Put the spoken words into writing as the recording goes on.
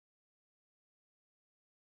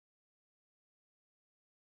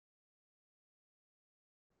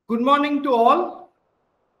Good morning to all.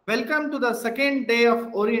 Welcome to the second day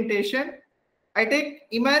of orientation. I take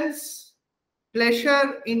immense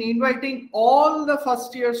pleasure in inviting all the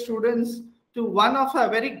first year students to one of the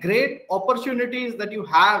very great opportunities that you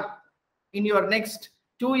have in your next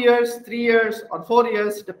 2 years, 3 years, or 4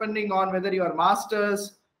 years, depending on whether you are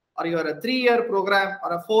masters or you are a 3-year program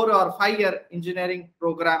or a 4 or 5-year engineering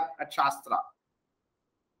program at Shastra.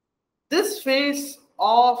 This phase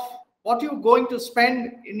of what you're going to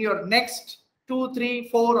spend in your next 2, 3,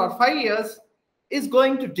 4, or 5 years is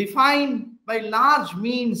going to define by large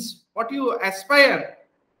means what you aspire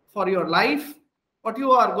for your life, what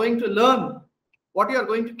you are going to learn, what you are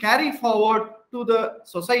going to carry forward to the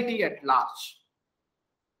society at large.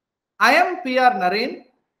 I am P.R. Naren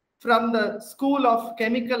from the School of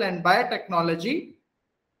Chemical and Biotechnology,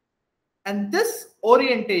 and this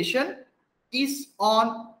orientation is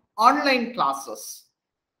on online classes.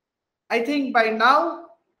 I think by now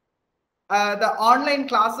the online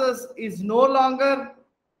classes is no longer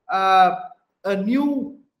a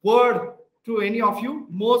new word to any of you.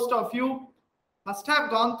 Most of you must have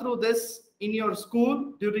gone through this in your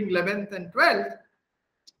school during 11th and 12th.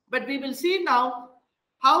 But we will see now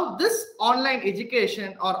how this online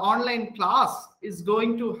education or online class is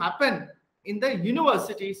going to happen in the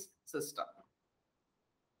university's system.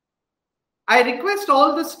 I request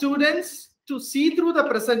all the students to see through the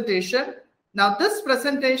presentation. Now, this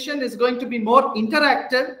presentation is going to be more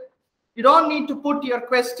interactive. You don't need to put your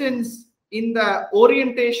questions in the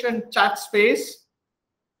orientation chat space.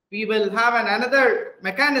 We will have another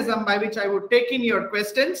mechanism by which I would take in your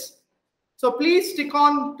questions. So please stick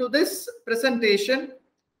on to this presentation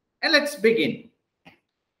and let's begin.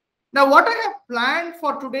 Now, what I have planned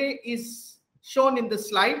for today is shown in this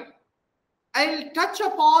slide. I'll touch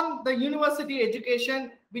upon the university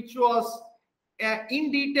education, which was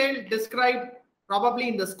in detail described probably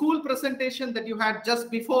in the school presentation that you had just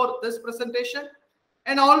before this presentation,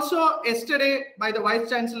 and also yesterday by the Vice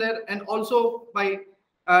Chancellor and also by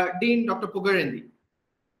Dean Dr. Pugarendi.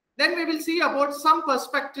 Then we will see about some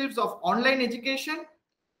perspectives of online education.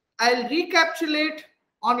 I'll recapitulate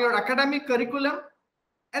on your academic curriculum,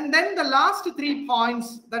 and then the last 3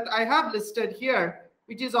 points that I have listed here,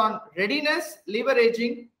 which is on readiness,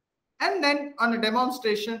 leveraging, and then on a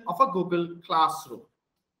demonstration of a Google Classroom.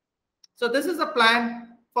 So this is a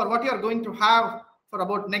plan for what you are going to have for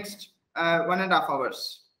about next 1.5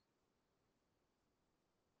 hours.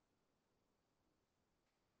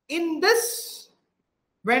 In this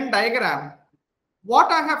Venn diagram,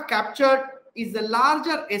 what I have captured is the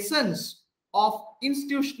larger essence of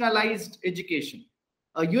institutionalized education.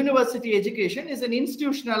 A university education is an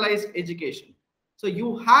institutionalized education. So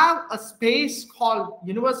you have a space called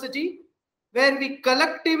university where we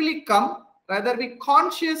collectively come, rather we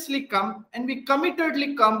consciously come, and we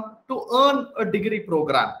committedly come to earn a degree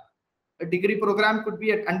program. A degree program could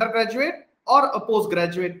be at undergraduate or a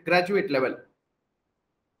postgraduate, graduate level.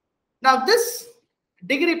 Now this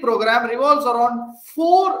degree program revolves around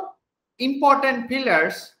 4 important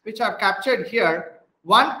pillars which are captured here.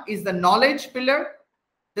 One is the knowledge pillar,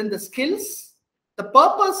 then the skills, the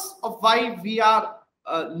purpose of why we are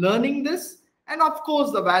learning this, and of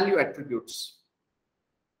course the value attributes.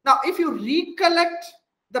 Now, if you recollect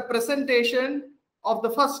the presentation of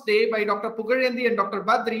the first day by Dr. Pugarendi and Dr.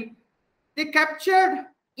 Badri, they captured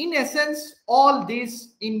in essence all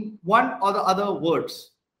these in one or the other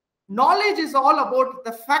words. Knowledge is all about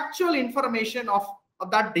the factual information of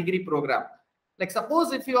that degree program. Like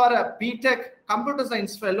suppose if you are a BTech computer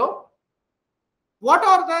science fellow, what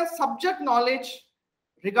are the subject knowledge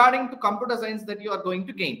regarding to computer science that you are going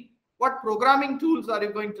to gain? What programming tools are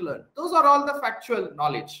you going to learn? Those are all the factual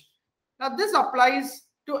knowledge. Now this applies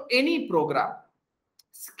to any program.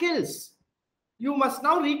 Skills. You must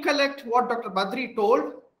now recollect what Dr. Badri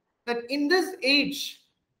told, that in this age,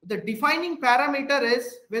 the defining parameter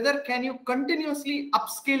is whether can you continuously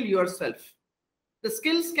upskill yourself. The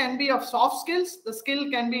skills can be of soft skills. The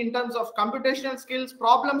skill can be in terms of computational skills,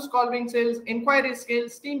 problem solving skills, inquiry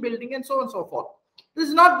skills, team building, and so on and so forth. This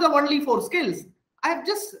is not the only 4 skills. I have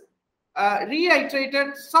just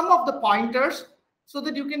reiterated some of the pointers so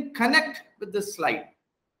that you can connect with this slide.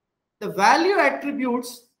 The value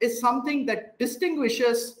attributes is something that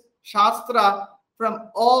distinguishes Shastra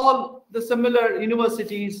from all the similar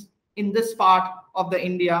universities in this part of the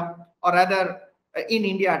India, or rather in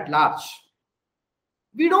India at large.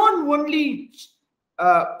 We don't only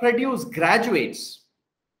produce graduates.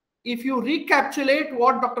 If you recapitulate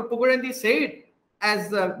what Dr. Pugarendi said as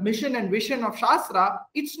the mission and vision of Shastra,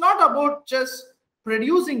 it's not about just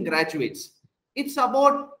producing graduates. It's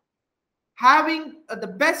about having the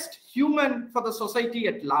best human for the society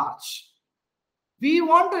at large. We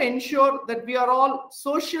want to ensure that we are all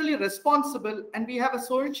socially responsible and we have a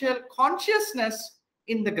social consciousness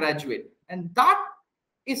in the graduate. And that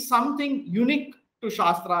is something unique to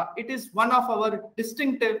Shastra. It is one of our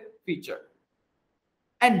distinctive feature.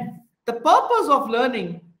 And the purpose of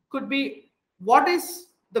learning could be, what is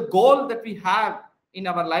the goal that we have in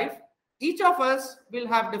our life? Each of us will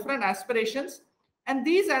have different aspirations, and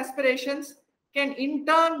these aspirations can in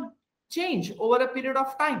turn change over a period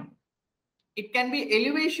of time. It can be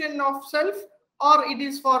elevation of self, or it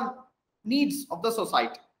is for needs of the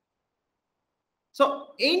society. So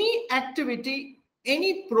any activity,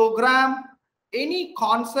 any program, any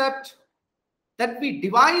concept that we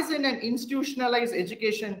devise in an institutionalized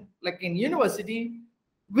education like in university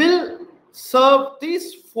will serve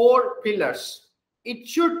these four pillars. It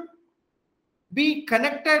should be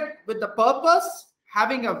connected with the purpose,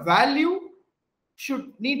 having a value,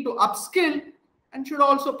 should need to upskill, and should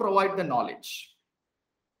also provide the knowledge.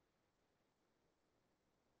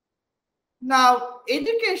 Now,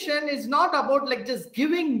 education is not about like just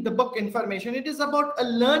giving the book information. It is about a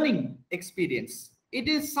learning experience. It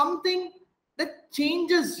is something that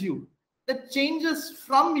changes you, that changes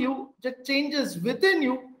from you, that changes within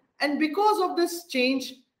you. And because of this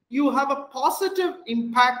change, you have a positive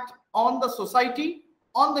impact on the society,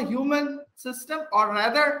 on the human system, or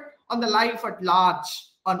rather on the life at large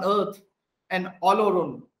on earth and all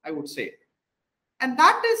around, I would say. And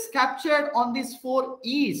that is captured on these 4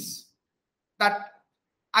 E's that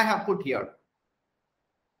I have put here.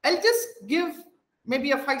 I'll just give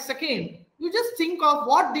maybe a 5-second. You just think of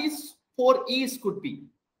what these 4 E's could be.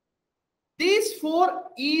 These 4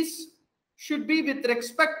 E's should be with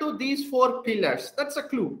respect to these 4 pillars. That's a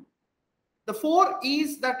clue. The 4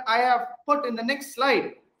 E's that I have put in the next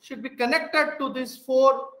slide should be connected to these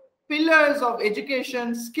 4 pillars of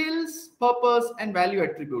education: skills, purpose, and value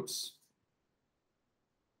attributes.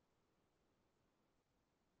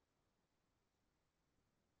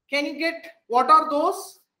 Can you get what are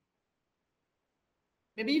those?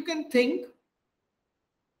 Maybe you can think.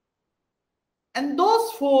 And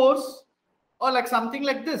those 4s are like something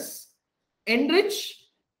like this. Enrich,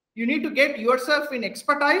 you need to get yourself in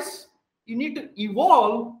expertise, you need to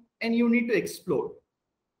evolve, and you need to explore.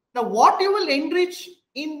 Now, what you will enrich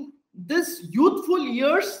in this youthful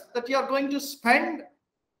years that you are going to spend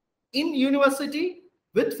in university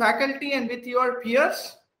with faculty and with your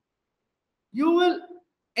peers, you will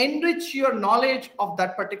enrich your knowledge of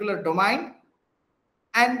that particular domain.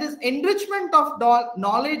 And this enrichment of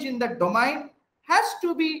knowledge in that domain has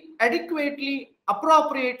to be adequately,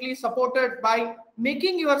 appropriately supported by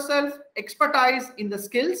making yourself expertise in the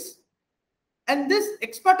skills. And this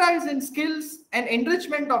expertise in skills and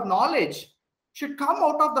enrichment of knowledge should come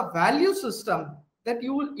out of the value system that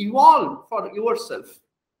you will evolve for yourself.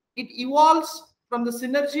 It evolves from the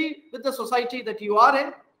synergy with the society that you are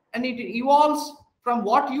in, and it evolves from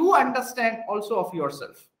what you understand also of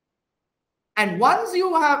yourself. And once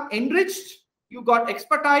you have enriched, you got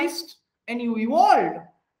expertised, and you evolved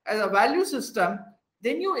as a value system,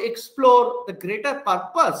 then you explore the greater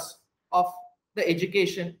purpose of the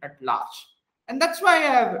education at large. And that's why I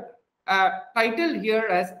have titled here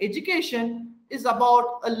as education is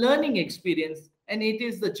about a learning experience, and it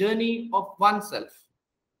is the journey of oneself.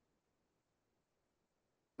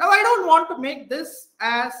 Now, I don't want to make this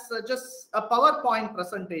as just a PowerPoint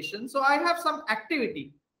presentation, so I have some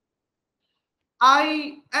activity.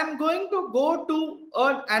 I am going to go to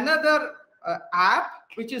another app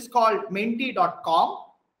which is called menti.com.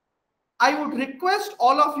 I would request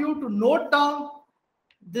all of you to note down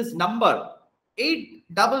this number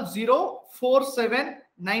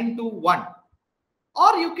 800-47921,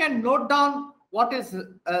 or you can note down what is the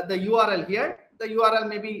URL here. The URL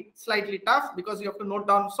may be slightly tough because you have to note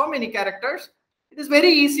down so many characters. It is very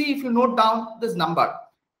easy if you note down this number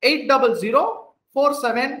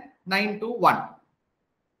 800-47921.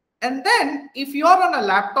 And then if you are on a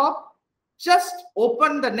laptop, just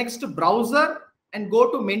open the next browser and go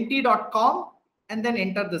to menti.com and then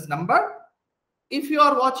enter this number. If you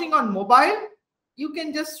are watching on mobile, you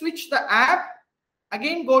can just switch the app.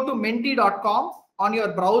 Again, go to menti.com. On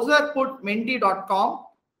your browser, put menti.com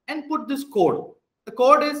and put this code. The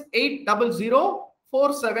code is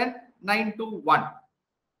 800-47921.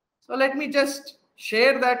 So let me just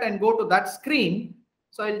share that and go to that screen.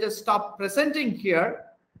 So I'll just stop presenting here.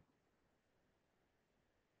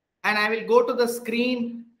 And I will go to the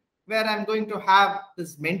screen where I'm going to have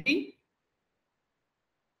this Menti.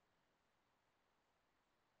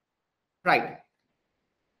 Right.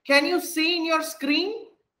 Can you see in your screen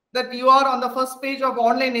that you are on the first page of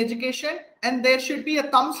online education and there should be a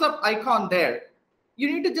thumbs up icon there.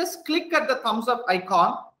 You need to just click at the thumbs up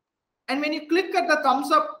icon. And when you click at the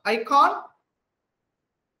thumbs up icon,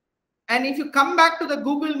 and if you come back to the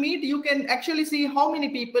Google Meet, you can actually see how many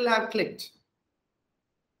people have clicked.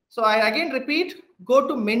 So I again repeat, go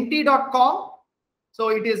to menti.com. So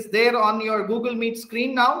it is there on your Google Meet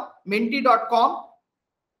screen now, menti.com.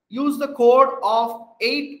 Use the code of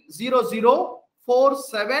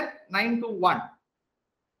 800-47921.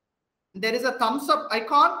 There is a thumbs up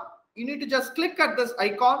icon. You need to just click at this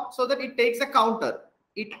icon so that it takes a counter.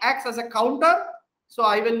 It acts as a counter. So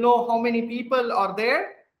I will know how many people are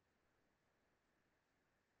there.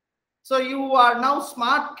 So you are now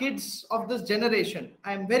smart kids of this generation.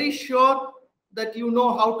 I am very sure that you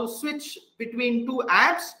know how to switch between two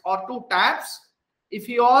apps or two tabs. If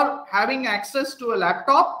you are having access to a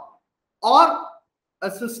laptop or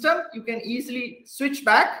a system, you can easily switch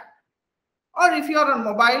back. Or if you are on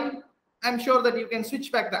mobile, I'm sure that you can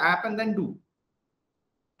switch back the app and then do.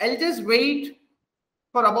 I'll just wait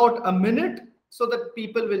for about a minute so that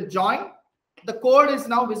people will join. The code is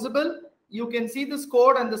now visible. You can see this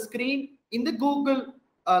code on the screen in the Google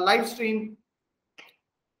live stream.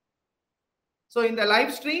 So in the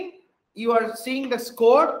live stream, you are seeing this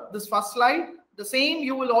code, this first slide. The same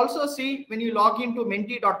you will also see when you log into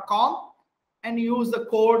menti.com and use the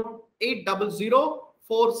code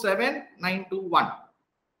 800-47921.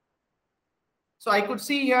 So I could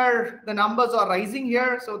see here the numbers are rising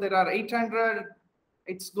here. So there are 800.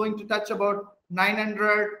 It's going to touch about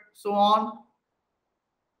 900, so on.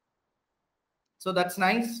 So that's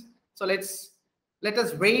nice. So let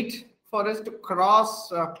us wait for us to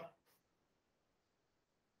cross.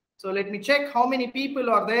 So let me check how many people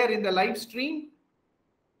are there in the live stream.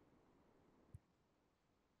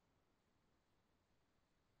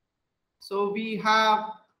 So we have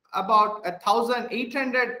about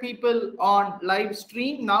 1,800 people on live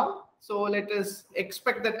stream now. So let us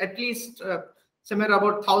expect that at least somewhere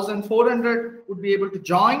about 1,400 would be able to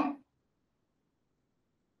join.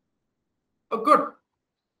 Oh, good.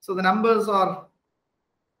 So the numbers are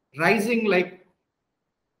rising like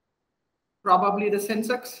probably the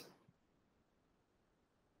Sensex.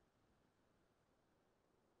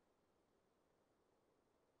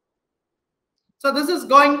 So this is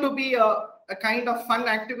going to be a kind of fun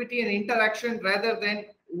activity and interaction rather than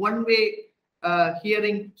one-way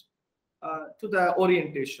hearing to the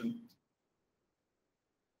orientation.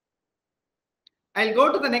 I'll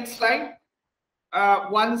go to the next slide.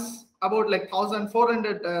 Once about like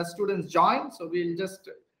 1,400 students join, so we'll just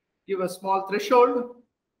give a small threshold.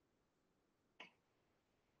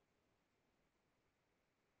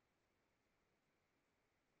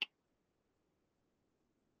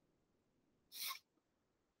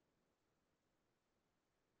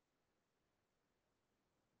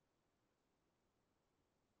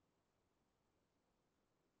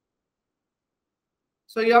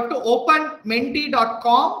 So you have to open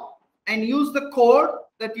menti.com and use the code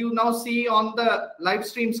that you now see on the live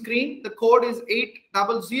stream screen. The code is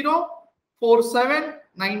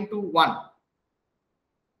 800-47921.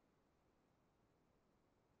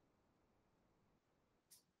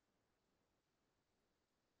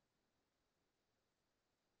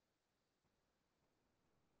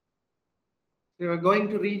 We are going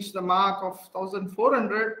to reach the mark of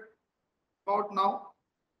 1,400 about now.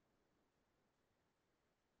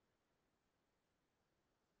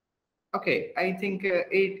 Okay, I think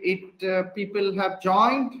eight people have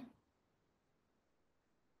joined.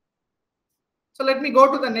 So let me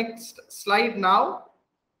go to the next slide now.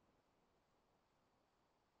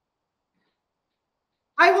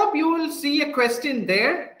 I hope you will see a question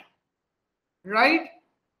there, right?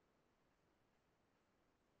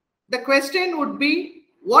 The question would be,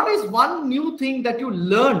 what is one new thing that you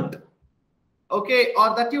learned, okay,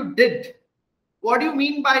 or that you did? What do you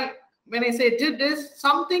mean by when I say did is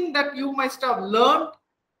something that you must have learned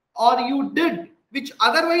or you did, which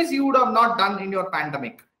otherwise you would have not done in your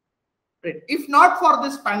pandemic. Right? If not for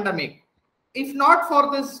this pandemic, if not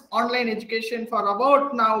for this online education for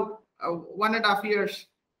about now 1.5 years,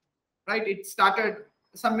 right? It started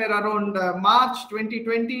somewhere around March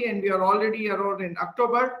 2020 and we are already around in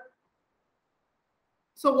October.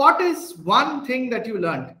 So what is one thing that you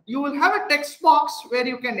learned? You will have a text box where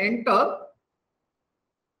you can enter,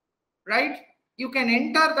 right? You can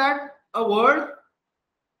enter that a word,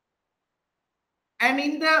 and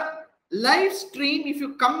in the live stream, if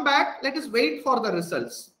you come back, let us wait for the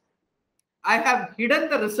results. I have hidden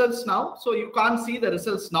the results now, so you can't see the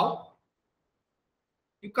results now.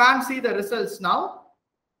 You can't see the results now.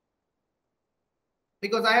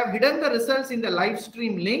 because I have hidden the results in the live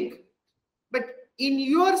stream link. But in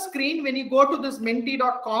your screen, when you go to this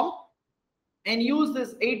menti.com and use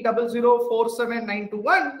this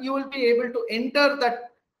 8004791, you will be able to enter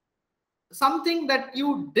that something that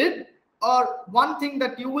you did or one thing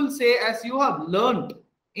that you will say as you have learned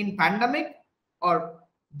in pandemic, or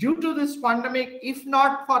due to this pandemic. If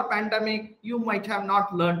not for pandemic, you might have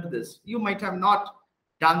not learned this. You might have not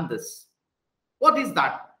done this. What is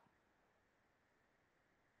that?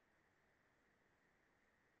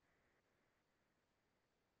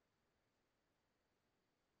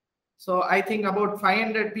 So I think about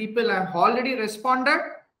 500 people have already responded.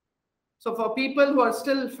 So for people who are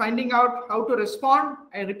still finding out how to respond,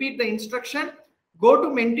 I repeat the instruction. Go to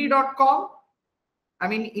menti.com. I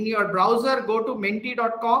mean, in your browser, go to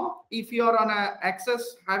menti.com. If you are on a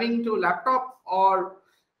access having to laptop or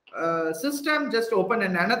system, just open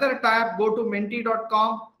another tab, go to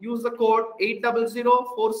menti.com, use the code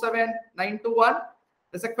 8004791.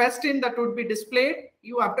 There's a question that would be displayed.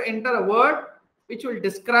 You have to enter a word which will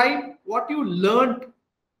describe what you learned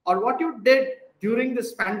or what you did during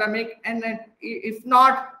this pandemic. And then if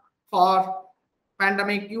not for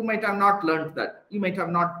pandemic, you might have not learned that. You might have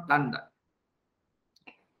not done that.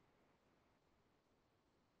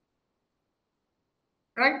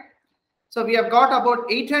 Right? So we have got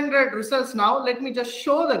about 800 results now. Let me just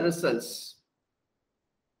show the results.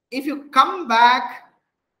 If you come back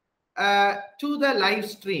to the live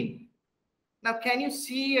stream, now can you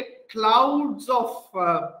see clouds of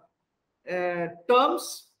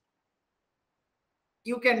terms?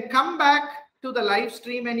 You can come back to the live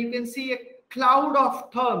stream and you can see a cloud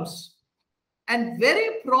of terms. And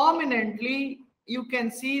very prominently, you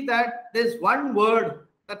can see that there's one word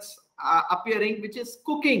that's appearing, which is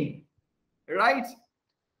cooking, right?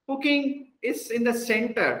 Cooking is in the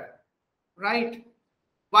center, right?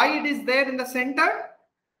 Why it is there in the center?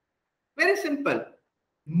 Very simple.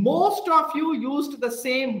 Most of you used the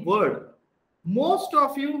same word. Most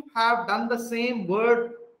of you have done the same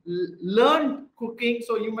word, learned cooking.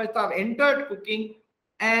 So you must have entered cooking,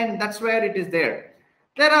 and that's where it is there.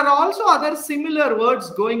 There are also other similar words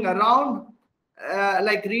going around,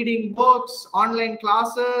 like reading books, online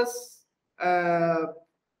classes. There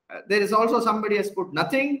is also somebody has put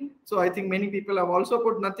nothing. So I think many people have also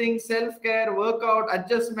put nothing, self-care, workout,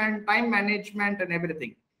 adjustment, time management, and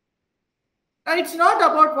everything. Now, it's not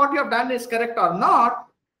about what you have done is correct or not.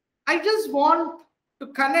 I just want to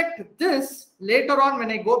connect this later on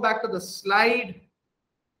when I go back to the slide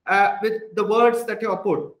with the words that you have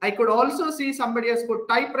put. I could also see somebody has put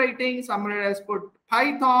typewriting, somebody has put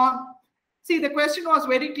Python. See, the question was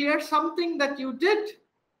very clear, something that you did.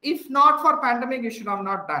 If not for pandemic, you should have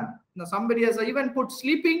not done. Now, somebody has even put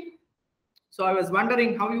sleeping. So I was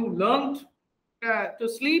wondering how you learned to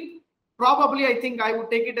sleep. Probably, I think I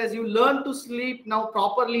would take it as you learn to sleep now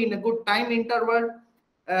properly in a good time interval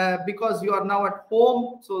because you are now at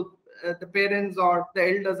home. So the parents or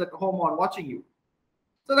the elders at home are watching you.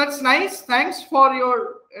 So that's nice. Thanks for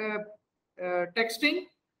your texting.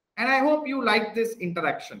 And I hope you like this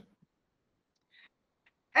interaction.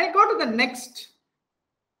 I go to the next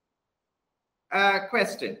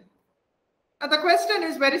question. Now the question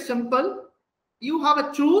is very simple. You have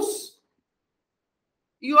a choose.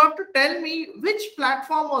 You have to tell me which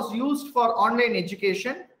platform was used for online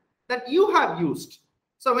education that you have used.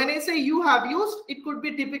 So when I say you have used, it could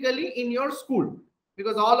be typically in your school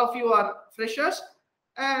because all of you are freshers.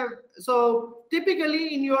 So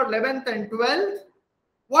typically in your 11th and 12th,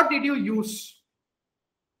 what did you use?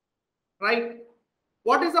 Right?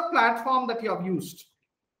 What is the platform that you have used?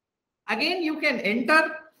 Again, you can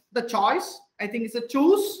enter the choice. I think it's a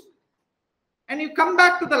choose. And you come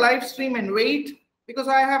back to the live stream and wait because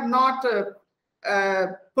I have not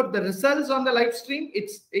put the results on the live stream.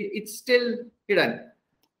 It's still hidden.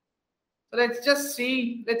 So let's just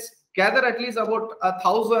see. Let's gather at least about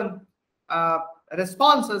 1,000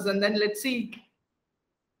 responses, and then let's see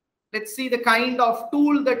the kind of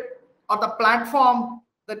tool that or the platform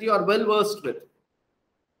that you are well versed with.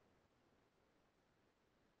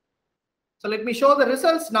 So let me show the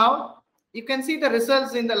results now. You can see the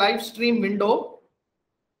results in the live stream window.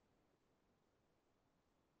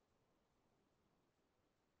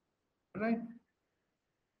 Right.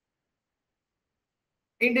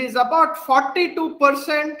 It is about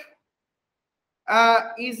 42%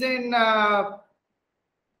 is in,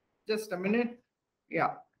 just a minute.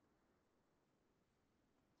 Yeah.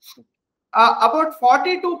 About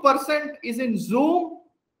 42% is in Zoom,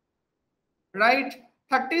 right?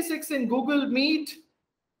 36 in Google Meet,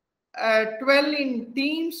 12 in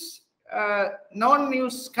Teams,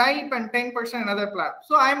 non-use Skype, and 10% other platforms.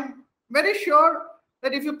 So I'm very sure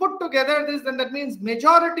that if you put together this, then that means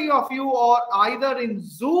majority of you are either in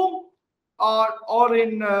Zoom or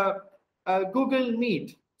in Google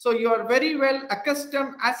Meet. So you are very well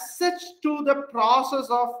accustomed as such to the process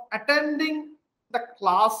of attending the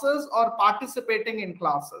classes or participating in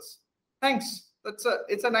classes. Thanks.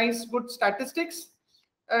 It's a nice, good statistics.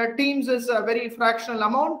 Teams is a very fractional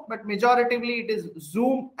amount, but majoritively it is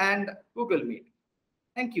Zoom and Google Meet.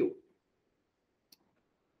 Thank you.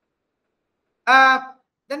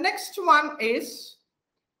 The next one is,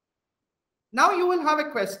 now you will have a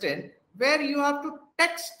question where you have to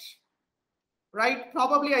text, right?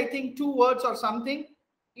 Probably I think 2 words or something.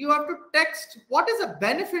 You have to text what is the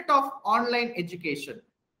benefit of online education,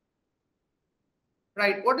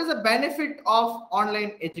 right? What is the benefit of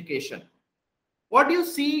online education? What do you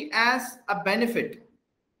see as a benefit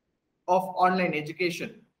of online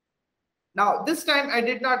education? Now, this time I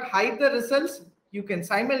did not hide the results. You can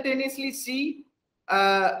simultaneously see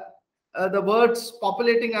the words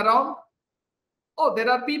populating around. Oh, there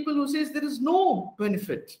are people who says there is no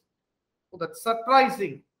benefit. Oh, that's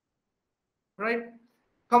surprising, right?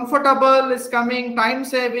 Comfortable is coming, time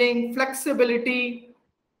saving, flexibility,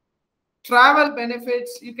 travel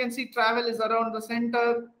benefits. You can see travel is around the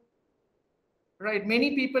center, right?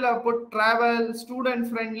 Many people have put travel, student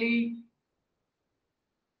friendly,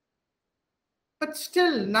 but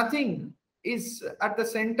still nothing is at the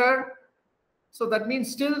center. So that means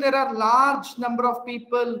still there are large number of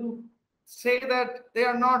people who say that they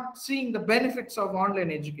are not seeing the benefits of online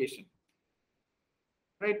education,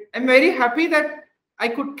 right? I'm very happy that I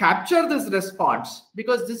could capture this response,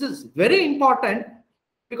 because this is very important,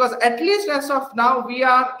 because at least as of now we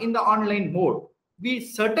are in the online mode. We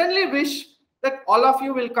certainly wish that all of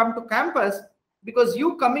you will come to campus, because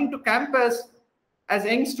you coming to campus as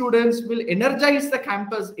young students will energize the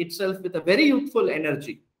campus itself with a very youthful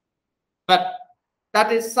energy. But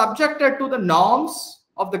that is subjected to the norms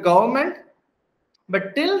of the government.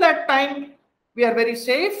 But till that time, we are very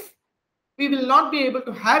safe. We will not be able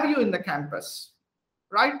to have you in the campus,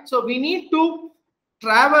 right? So we need to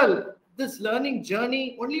travel this learning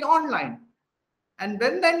journey only online. And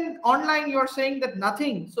then online, you are saying that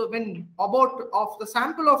nothing. So when about of the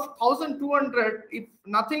sample of 1,200, if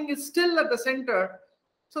nothing is still at the center,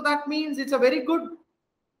 so that means it's a very good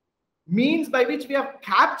means by which we have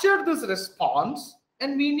captured this response,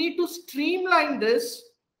 and we need to streamline this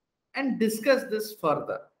and discuss this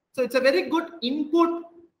further. So it's a very good input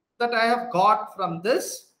that I have got from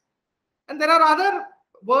this. And there are other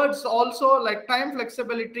words also, like time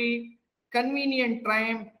flexibility, convenient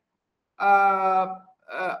time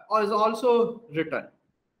is also written.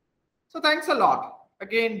 So thanks a lot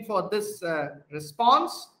again for this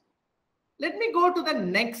response. Let me go to the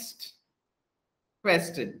next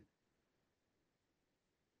question.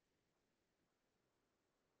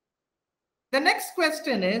 The next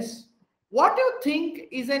question is, what do you think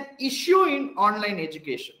is an issue in online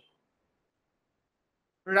education?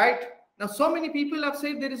 Right? Now, so many people have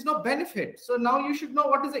said there is no benefit. So now you should know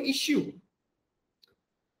what is the issue.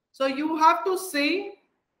 So you have to say,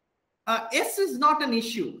 S is not an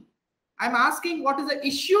issue. I'm asking what is the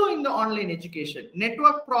issue in the online education?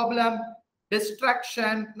 Network problem,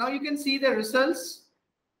 distraction. Now you can see the results.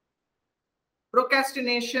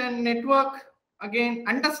 Procrastination, network. Again,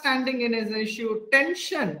 understanding is an issue.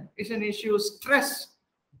 Tension is an issue. Stress,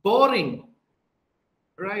 boring,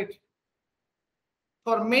 right?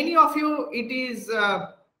 For many of you, it is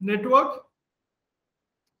network.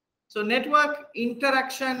 So network,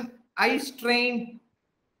 interaction, eye strain.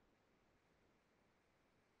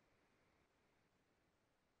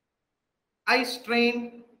 Eye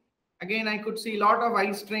strain. Again, I could see a lot of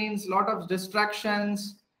eye strains, lot of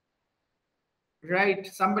distractions. Right,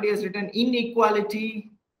 somebody has written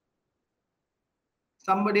inequality.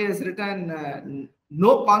 Somebody has written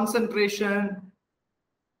no concentration.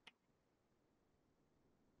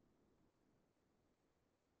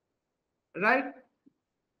 Right,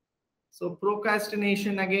 so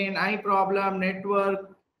procrastination, again, eye problem,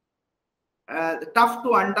 network, tough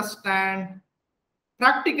to understand,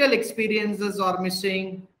 practical experiences are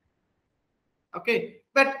missing. Okay,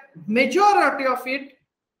 but majority of it,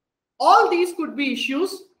 all these could be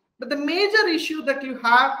issues, but the major issue that you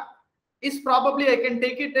have is probably, I can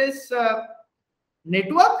take it as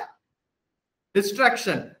network,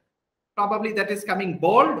 distraction. Probably that is coming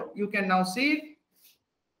bold. You can now see it.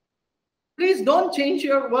 Please don't change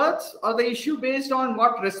your words or the issue based on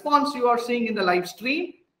what response you are seeing in the live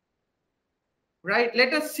stream. Right?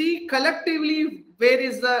 Let us see collectively where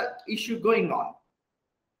is the issue going on.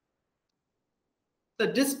 The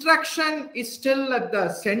distraction is still at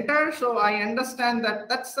the center, so I understand that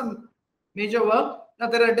that's some major work. Now,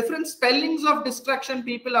 there are different spellings of distraction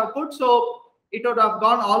people have put, so it would have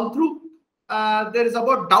gone all through. There is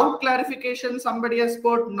about doubt clarification, somebody has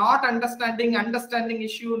put, not understanding, understanding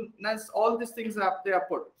issueness, all these things they have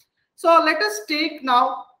put. So let us take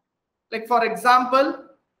now, like for example,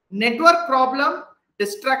 network problem,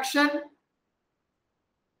 distraction,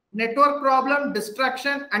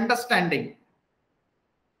 understanding.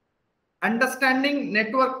 Understanding,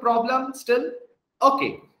 network problem still.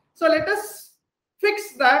 Okay. So let us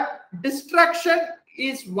fix that. Distraction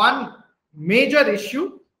is one major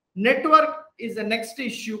issue. Network is the next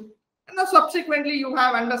issue. And now subsequently you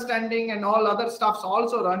have understanding and all other stuffs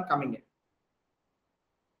also run coming in.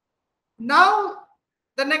 Now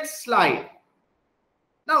the next slide.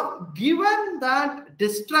 Now, given that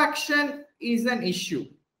distraction is an issue,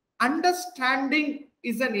 understanding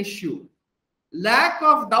is an issue, lack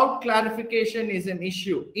of doubt clarification is an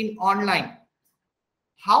issue in online,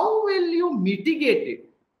 how will you mitigate it?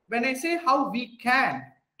 When I say how we can,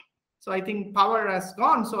 so I think power has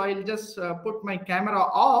gone, so I'll just put my camera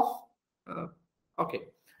off. Okay.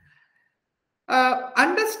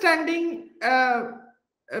 Understanding,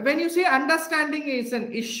 when you say understanding is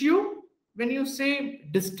an issue, when you say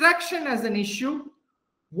distraction as an issue,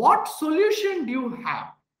 what solution do you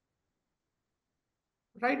have?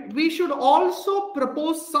 Right? We should also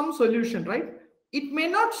propose some solution, right? It may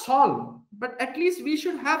not solve, but at least we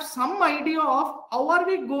should have some idea of how are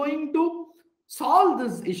we going to solve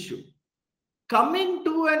this issue. Coming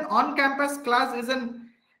to an on-campus class is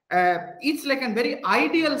it's like a very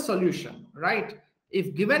ideal solution, right?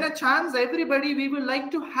 If given a chance, everybody, we would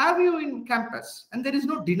like to have you in campus, and there is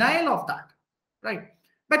no denial of that, right?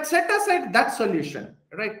 But set aside that solution,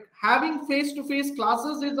 right? Having face-to-face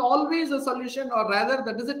classes is always a solution, or rather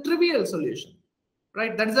that is a trivial solution,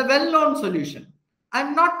 right? That is a well-known solution.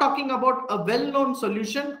 I'm not talking about a well-known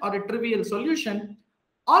solution or a trivial solution.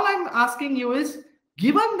 All I'm asking you is,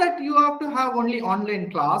 given that you have to have only online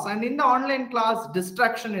class, and in the online class,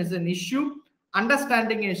 distraction is an issue,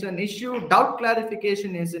 understanding is an issue, doubt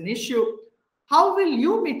clarification is an issue, how will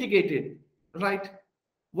you mitigate it, right?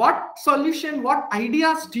 What solution, what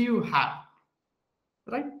ideas do you have,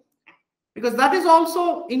 right? Because that is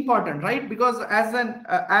also important, right? Because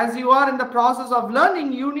as you are in the process of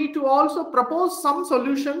learning, you need to also propose some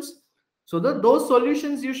solutions, so that those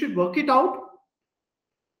solutions you should work it out.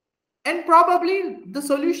 And probably the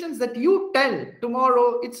solutions that you tell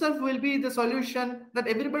tomorrow itself will be the solution that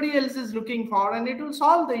everybody else is looking for, and it will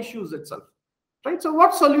solve the issues itself, right? So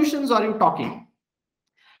what solutions are you talking?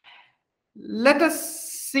 Let us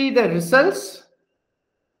see the results.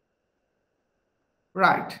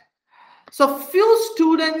 Right. So few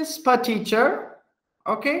students per teacher.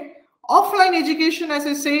 Okay. Offline education, as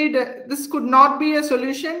I said, this could not be a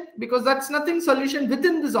solution because that's nothing solution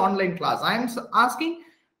within this online class. I am asking,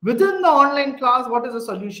 within the online class, what is the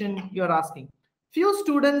solution you're asking? Few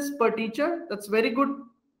students per teacher, that's very good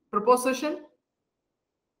proposition.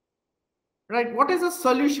 Right? What is the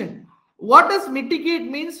solution? What does mitigate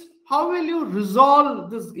means? How will you resolve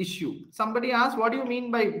this issue? Somebody asked, what do you mean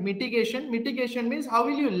by mitigation? Mitigation means how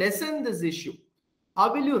will you lessen this issue?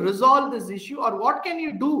 How will you resolve this issue, or what can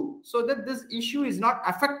you do so that this issue is not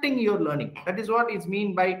affecting your learning? That is what is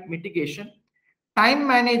mean by mitigation. Time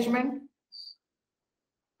management.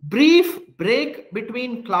 Brief break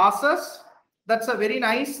between classes. That's a very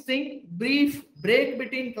nice thing. Brief break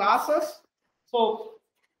between classes. So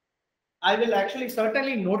I will actually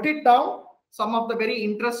certainly note it down. Some of the very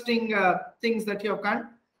interesting things that you have done.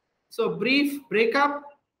 So brief breakup.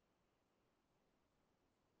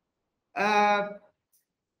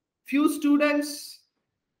 Few students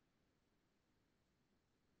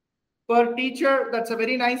per teacher. That's a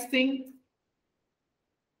very nice thing.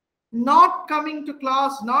 Not coming to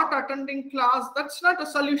class, not attending class, that's not a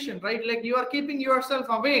solution, right? Like you are keeping yourself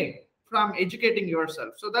away from educating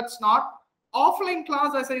yourself. So that's not. Offline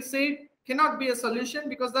class, as I said, cannot be a solution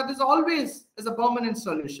because that is always as a permanent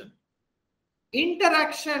solution.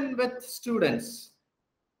 Interaction with students,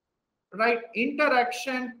 right?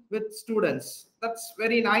 Interaction with students. That's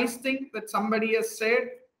very nice thing that somebody has said.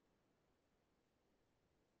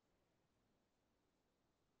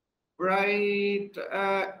 Right.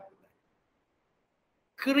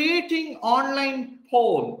 Creating online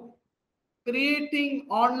poll. Creating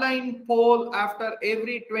online poll after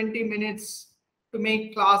every 20 minutes to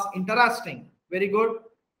make class interesting. Very good.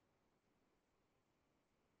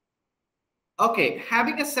 Okay,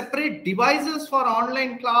 having a separate devices for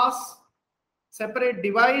online class, separate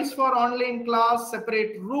device for online class,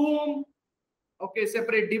 separate room, okay,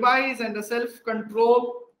 separate device and the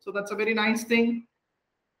self-control. So that's a very nice thing.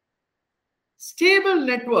 Stable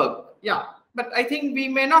network. Yeah, but I think we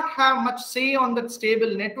may not have much say on that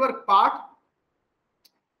stable network part.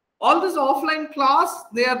 All this offline class,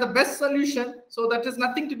 they are the best solution. So that is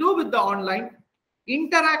nothing to do with the online.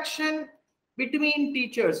 Interaction between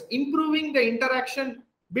teachers, improving the interaction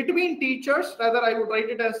between teachers, rather I would write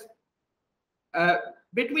it as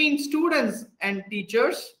between students and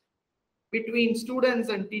teachers, between students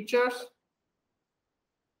and teachers.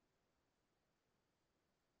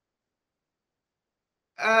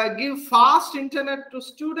 Give fast internet to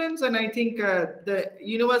students, and I think the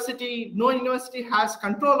university, no university has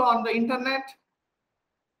control on the internet.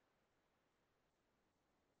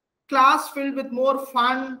 Class filled with more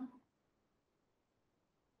fun.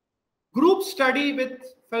 Group study with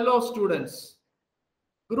fellow students.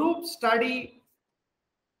 Group study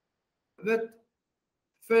with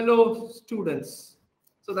fellow students.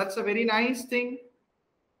 So that's a very nice thing.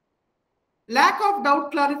 Lack of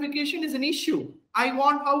doubt clarification is an issue. I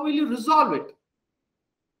want, how will you resolve it?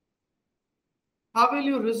 How will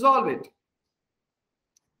you resolve it?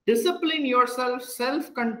 Discipline yourself,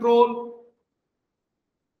 self-control,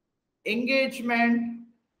 engagement.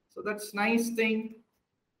 So that's nice thing.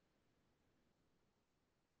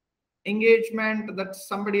 Engagement that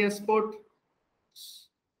somebody has put.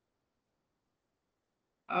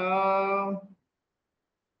 I'm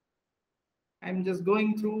just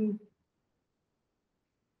going through.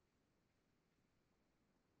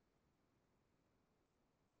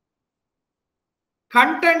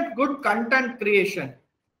 Content, good content creation.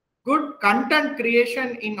 Good content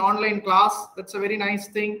creation in online class. That's a very nice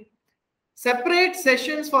thing. Separate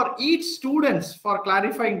sessions for each students for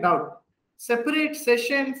clarifying doubt. Separate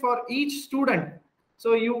session for each student.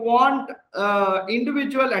 So you want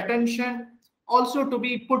individual attention also to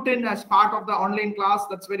be put in as part of the online class.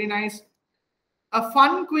 That's very nice. A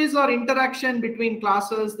fun quiz or interaction between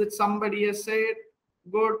classes that somebody has said.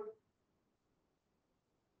 Good.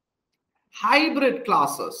 Hybrid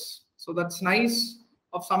classes. So that's nice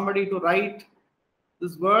of somebody to write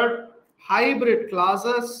this word, hybrid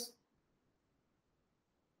classes.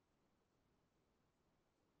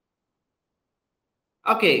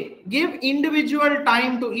 Okay, give individual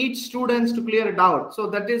time to each students to clear a doubt. So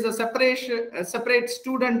that is a separate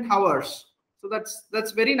student hours. So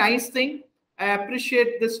that's very nice thing. I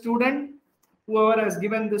appreciate the student, whoever has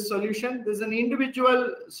given this solution. There's an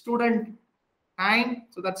individual student time.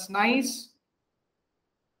 So that's nice.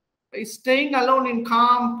 Staying alone in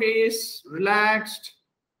calm pace, relaxed.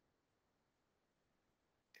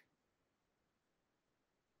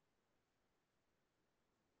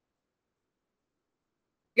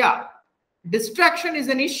 Yeah, distraction is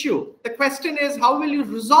an issue. The question is, how will you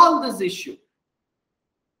resolve this issue?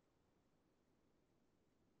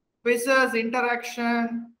 Quizzes,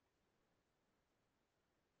 interaction.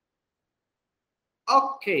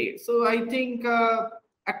 Okay, so I think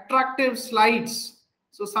attractive slides.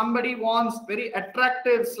 So somebody wants very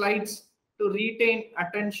attractive slides to retain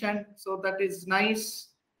attention. So that is nice.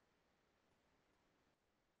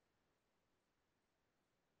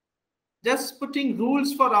 Just putting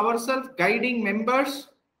rules for ourselves, guiding members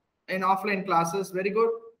in offline classes. Very good.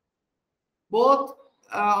 Both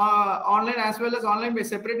online as well as online, by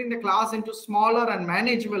separating the class into smaller and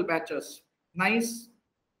manageable batches. Nice.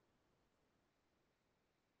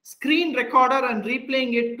 Screen recorder and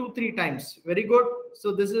replaying it 2-3 times. Very good.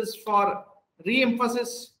 So this is for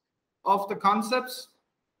re-emphasis of the concepts.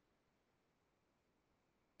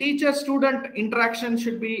 Teacher-student interaction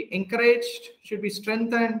should be encouraged, should be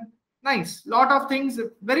strengthened. Nice. Lot of things.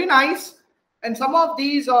 Very nice. And some of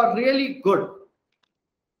these are really good.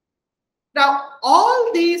 Now,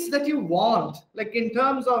 all these that you want, like in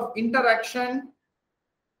terms of interaction,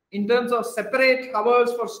 in terms of separate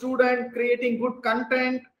hours for student, creating good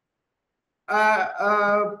content,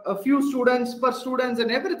 a few students per students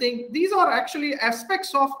and everything, these are actually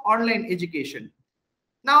aspects of online education.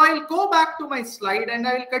 Now I'll go back to my slide and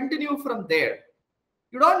I will continue from there.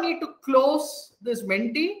 You don't need to close this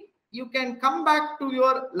Menti. You can come back to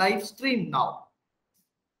your live stream now.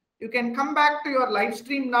 You can come back to your live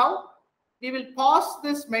stream now. We will pause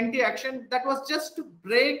this Menti action. That was just to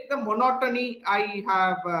break the monotony I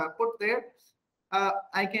have put there.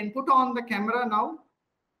 I can put on the camera now.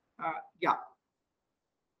 Yeah.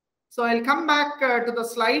 So I'll come back to the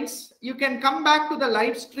slides. You can come back to the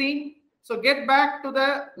live stream. So get back to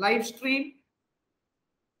the live stream.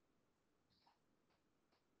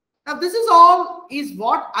 Now this is all is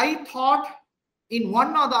what I thought in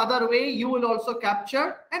one or the other way you will also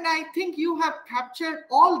capture. And I think you have captured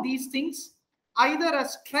all these things either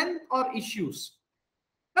as strength or issues.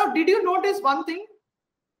 Now, did you notice one thing?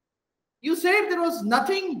 You said there was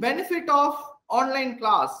nothing benefit of online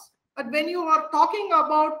class. But when you are talking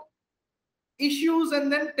about issues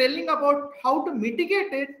and then telling about how to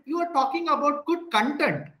mitigate it, you are talking about good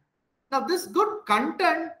content. Now, this good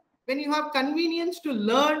content, when you have convenience to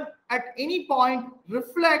learn at any point,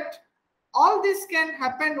 reflect, all this can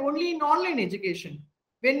happen only in online education.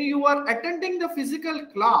 When you are attending the physical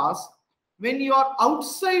class, when you are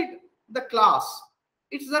outside the class,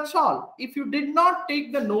 that's all. If you did not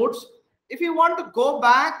take the notes, if you want to go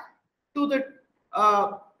back to the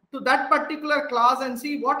to that particular class and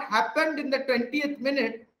see what happened in the 20th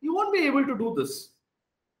minute, you won't be able to do this.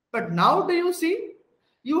 But now, do you see?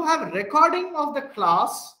 You have recording of the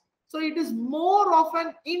class, so it is more of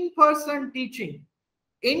an in-person teaching.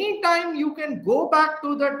 Anytime you can go back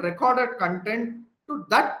to that recorded content to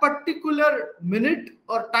that particular minute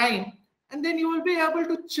or time, and then you will be able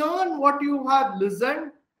to churn what you have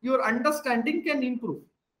listened. Your understanding can improve.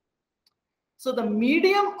 So the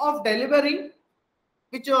medium of delivery,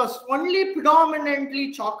 which was only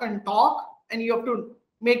predominantly chalk and talk, and you have to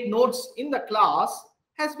make notes in the class,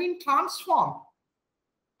 has been transformed.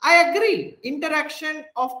 I agree, interaction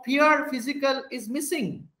of peer physical is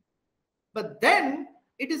missing. But then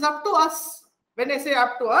it is up to us. When I say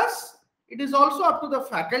up to us, it is also up to the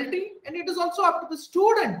faculty and it is also up to the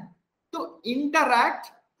student to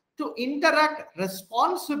interact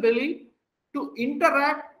responsibly, to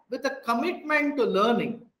interact with a commitment to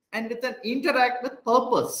learning and with an interact with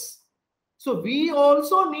purpose. So we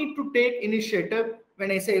also need to take initiative.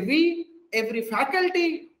 When I say we, every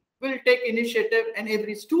faculty will take initiative and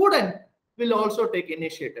every student will also take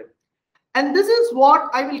initiative. And this is what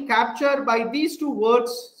I will capture by these two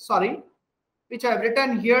words, which I have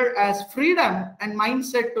written here as freedom and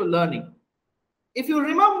mindset to learning. If you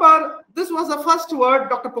remember, this was the first word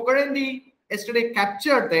Dr. Pugarendi yesterday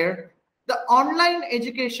captured there. The online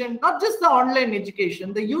education, not just the online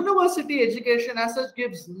education, the university education as such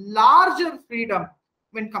gives larger freedom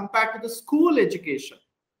when compared to the school education.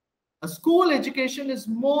 A school education is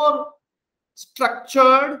more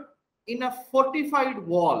structured in a fortified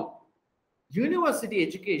wall. University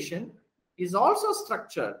education is also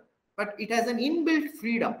structured, but it has an inbuilt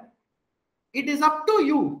freedom. It is up to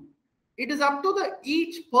you. It is up to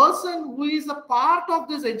each person who is a part of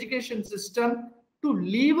this education system to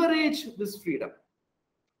leverage this freedom,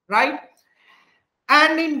 right?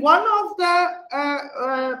 And in one of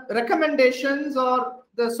the recommendations or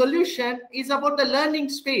the solution is about the learning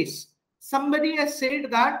space. Somebody has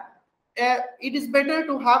said that it is better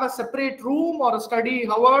to have a separate room or a study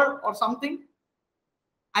hour or something.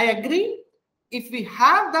 I agree. If we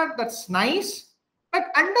have that, that's nice. But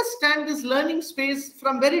understand this learning space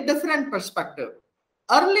from very different perspective.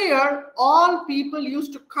 Earlier, all people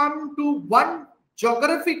used to come to one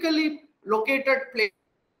geographically located place.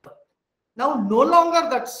 Now, no longer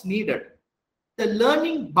that's needed. The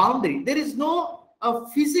learning boundary, there is no a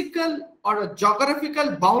physical or a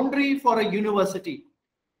geographical boundary for a university.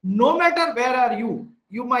 No matter where are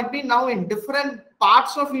you might be now in different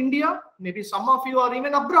parts of India, maybe some of you are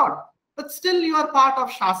even abroad, but still you are part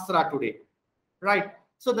of Shastra today, right?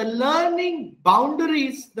 So the learning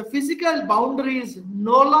boundaries, the physical boundaries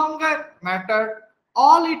no longer matter.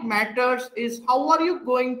 All it matters is how are you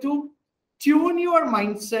going to tune your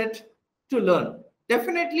mindset to learn.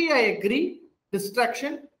 Definitely, I agree,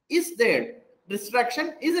 distraction is there.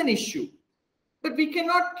 Distraction is an issue. But we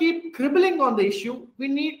cannot keep cribbling on the issue. We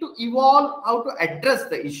need to evolve how to address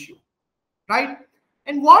the issue, right?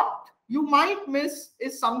 And what you might miss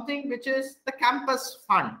is something which is the campus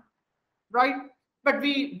fund, right? But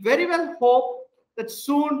we very well hope that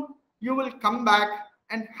soon you will come back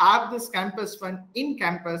and have this campus fund in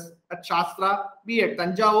campus at Shastra, be it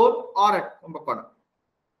Tanjavur or at Kumbakonam.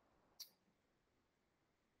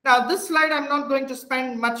 Now, this slide, I'm not going to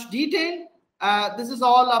spend much detail. This is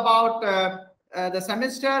all about the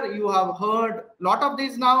semester. You have heard a lot of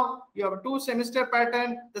these now. You have a 2-semester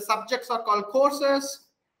pattern. The subjects are called courses.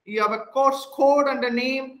 You have a course code and a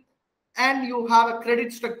name, and you have a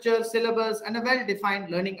credit structure, syllabus, and a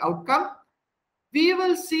well-defined learning outcome. We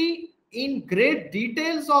will see in great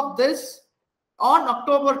details of this on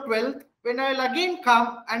October 12th, when I'll again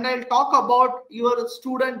come and I'll talk about your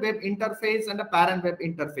student web interface and a parent web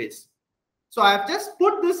interface. So I have just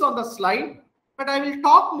put this on the slide, but I will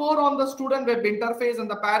talk more on the student web interface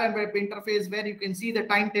and the parent web interface, where you can see the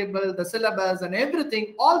timetable, the syllabus, and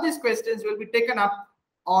everything. All these questions will be taken up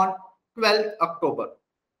on 12th October.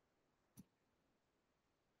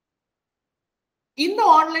 In the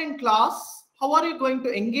online class, how are you going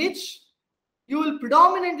to engage? You will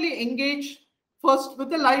predominantly engage first with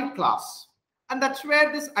the live class. And that's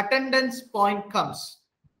where this attendance point comes.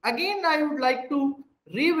 Again, I would like to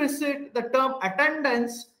revisit the term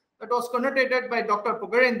attendance that was connotated by Dr.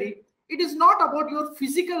 Pugarendi, it is not about your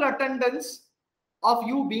physical attendance of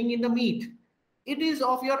you being in the meet. It is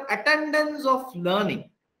of your attendance of learning,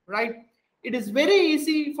 right? It is very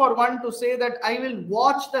easy for one to say that I will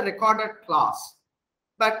watch the recorded class,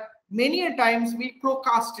 but many a times we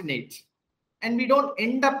procrastinate and we don't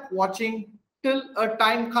end up watching till a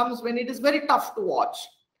time comes when it is very tough to watch.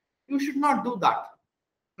 You should not do that,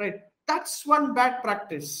 right? That's one bad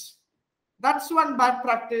practice. That's one bad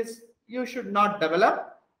practice you should not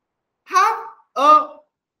develop. Have a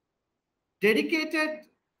dedicated,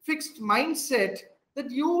 fixed mindset that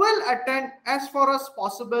you will attend as far as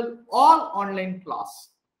possible all online class.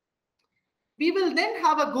 We will then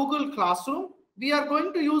have a Google Classroom. We are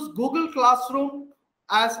going to use Google Classroom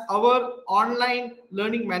as our online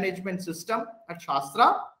learning management system at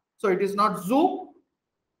Shastra. So it is not Zoom,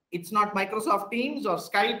 it's not Microsoft Teams or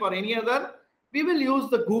Skype or any other. We will use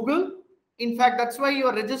the Google. In fact, that's why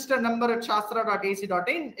your register number at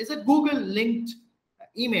shastra.ac.in is a Google linked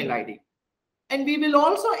email ID. And we will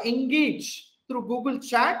also engage through Google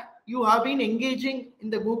Chat. You have been engaging in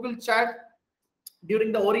the Google Chat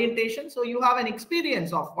during the orientation, so you have an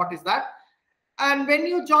experience of what is that. And when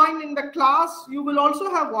you join in the class, you will also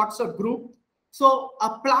have WhatsApp group. So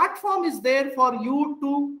a platform is there for you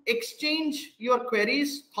to exchange your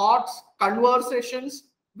queries, thoughts, conversations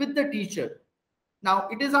with the teacher. Now,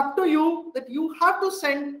 it is up to you that you have to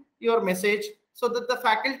send your message so that the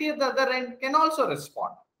faculty at the other end can also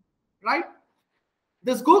respond, right?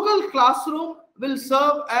 This Google Classroom will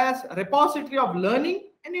serve as a repository of learning,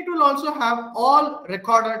 and it will also have all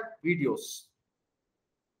recorded videos.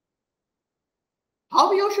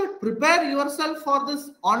 How you should prepare yourself for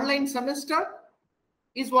this online semester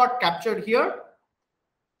is what captured here.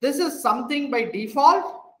 This is something by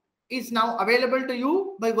default is now available to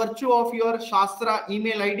you by virtue of your Shastra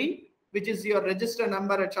email ID, which is your register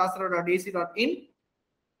number at shastra.ac.in.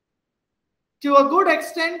 To a good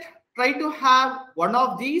extent, try to have one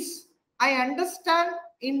of these. I understand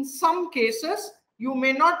in some cases, you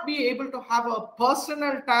may not be able to have a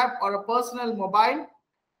personal tab or a personal mobile,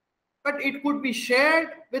 but it could be shared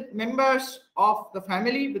with members of the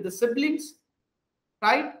family, with the siblings,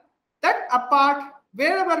 right? That apart,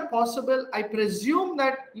 wherever possible, I presume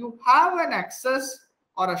that you have an access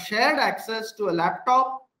or a shared access to a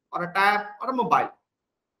laptop or a tab or a mobile.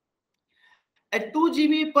 At 2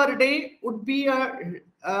 GB per day would be a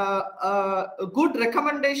good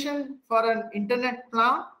recommendation for an internet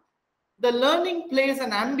plan. The learning place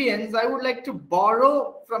and ambience, I would like to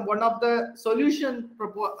borrow from one of the solutions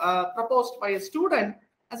proposed by a student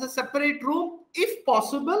as a separate room. If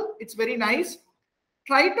possible, it's very nice.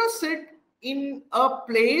 Try to sit in a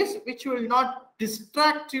place which will not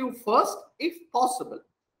distract you first, if possible,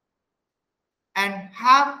 and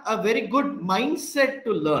have a very good mindset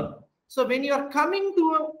to learn. So when you are coming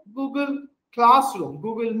to a Google Classroom,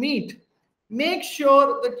 Google Meet, make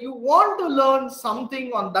sure that you want to learn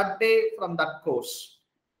something on that day from that course,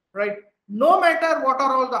 right? No matter what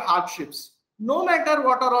are all the hardships, no matter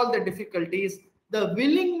what are all the difficulties, the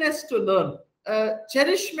willingness to learn, a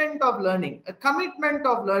cherishment of learning, a commitment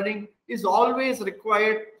of learning is always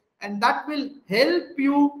required, and that will help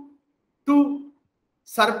you to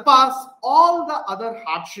surpass all the other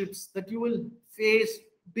hardships that you will face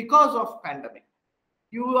because of pandemic.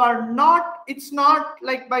 You are not, it's not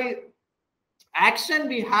like by action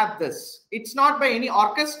we have this. It's not by any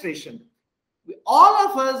orchestration. All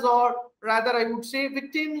of us are, rather I would say,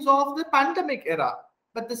 victims of the pandemic era.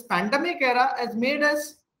 But this pandemic era has made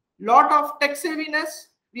us lot of tech savviness.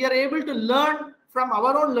 We are able to learn from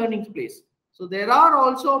our own learning place. So there are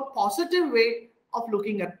also positive way of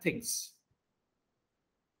looking at things.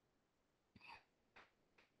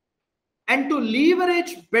 And to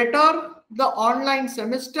leverage better the online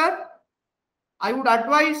semester, I would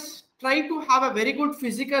advise try to have a very good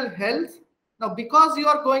physical health. Now, because you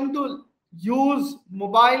are going to use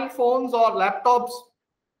mobile phones or laptops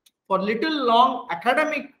for little long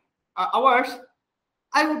academic hours,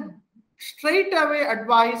 I would straight away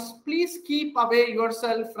advise, please keep away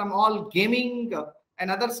yourself from all gaming and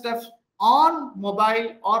other stuff on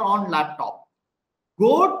mobile or on laptop.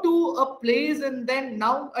 Go to a place, and then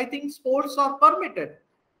now I think sports are permitted.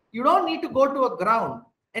 You don't need to go to a ground.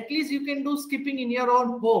 At least you can do skipping in your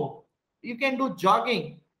own home. You can do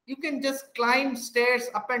jogging. You can just climb stairs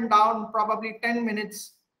up and down, probably 10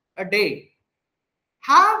 minutes a day.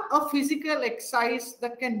 Have a physical exercise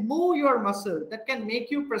that can move your muscle, that can make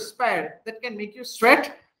you perspire, that can make you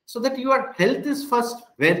sweat, so that your health is first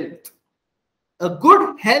wealth. A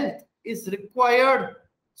good health is required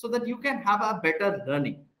so that you can have a better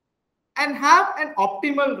learning. and have an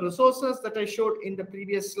optimal resources that I showed in the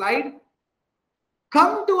previous slide.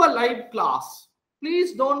 Come to a live class.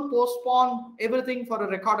 Please don't postpone everything for a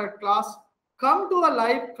recorded class. Come to a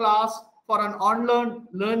live class for an online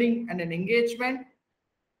learning and an engagement.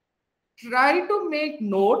 Try to make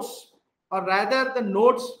notes, or rather the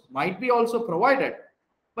notes might be also provided.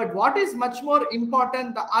 But what is much more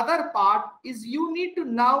important, the other part is you need to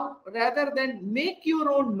now, rather than make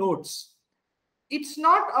your own notes. It's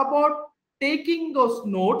not about taking those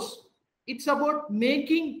notes. It's about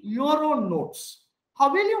making your own notes.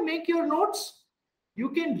 How will you make your notes? You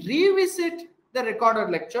can revisit the recorded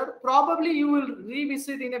lecture. Probably you will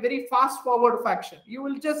revisit in a very fast forward fashion. You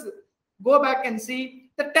will just go back and see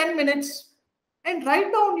the 10 minutes and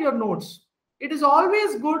write down your notes. It is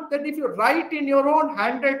always good that if you write in your own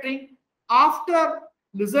handwriting after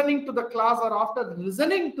listening to the class or after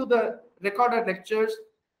listening to the recorded lectures,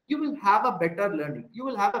 you will have a better learning. You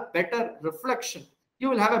will have a better reflection. You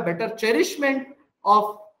will have a better cherishment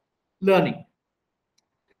of learning.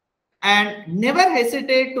 And never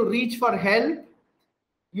hesitate to reach for help.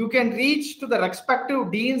 You can reach to the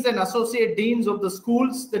respective deans and associate deans of the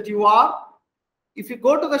schools that you are. If you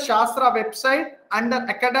go to the Shastra website, under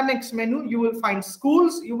academics menu, you will find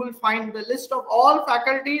schools. You will find the list of all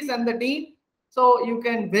faculties and the dean. So you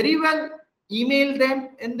can very well email them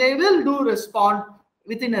and they will do respond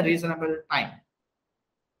within a reasonable time.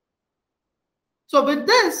 So with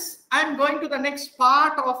this, I'm going to the next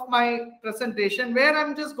part of my presentation where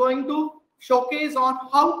I'm just going to showcase on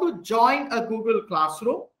how to join a Google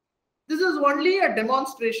Classroom. This is only a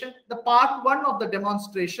demonstration, the part 1 of the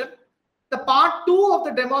demonstration. The part 2 of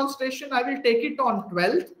the demonstration, I will take it on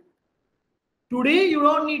 12th. Today, you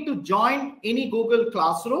don't need to join any Google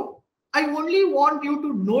Classroom. I only want you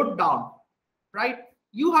to note down, right?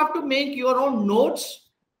 You have to make your own notes,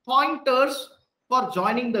 pointers for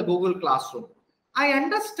joining the Google Classroom. I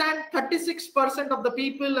understand 36% of the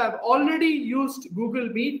people have already used Google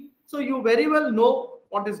Meet. So you very well know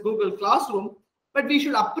what is Google Classroom, but we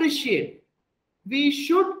should appreciate, we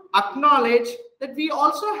should acknowledge that we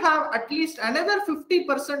also have at least another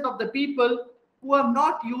 50% of the people who have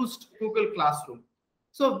not used Google Classroom.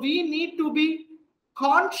 So we need to be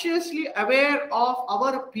consciously aware of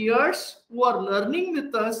our peers who are learning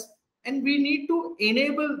with us, and we need to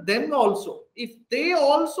enable them also. If they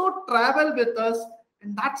also travel with us,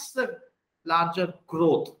 and that's the larger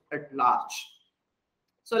growth at large.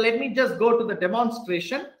 So let me just go to the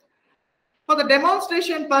demonstration. For the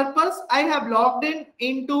demonstration purpose, I have logged in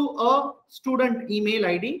into a student email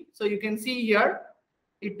ID. So you can see here,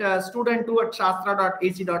 it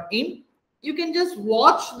student2@shastra.ac.in. You can just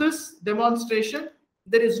watch this demonstration.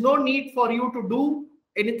 There is no need for you to do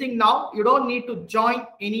anything now. You don't need to join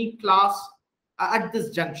any class at this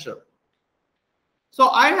juncture. So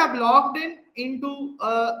I have logged in into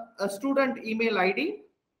a student email ID,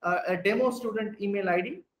 a demo student email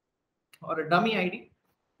ID or a dummy ID.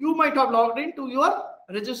 You might have logged into your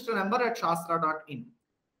register number at shastra.in.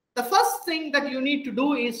 The first thing that you need to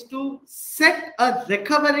do is to set a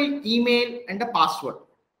recovery email and a password,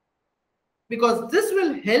 because this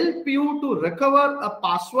will help you to recover a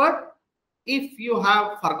password if you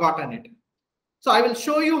have forgotten it. So I will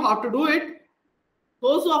show you how to do it.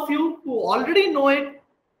 Those of you who already know it,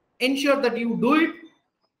 ensure that you do it.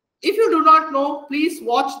 If you do not know, please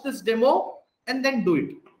watch this demo and then do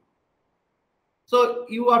it. So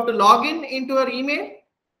you have to log in into your email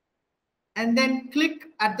and then click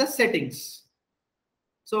at the settings.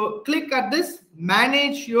 So click at this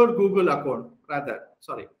manage your Google account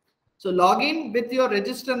So log in with your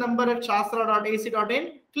register number at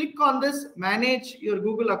shastra.ac.in. Click on this manage your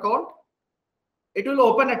Google account. It will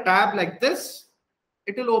open a tab like this.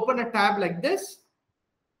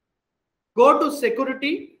 Go to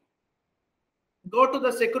security. Go to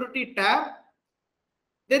the security tab.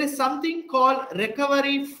 There is something called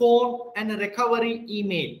recovery phone and recovery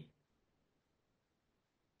email.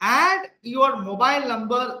 Add your mobile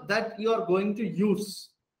number that you are going to use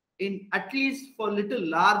in at least for a little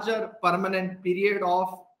larger permanent period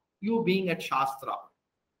of you being at Shastra,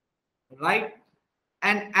 right?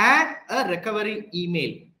 And add a recovery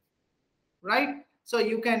email, right? So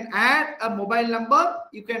you can add a mobile number,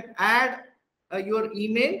 you can add your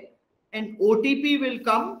email, and OTP will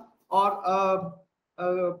come, or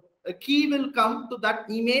a key will come to that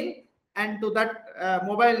email and to that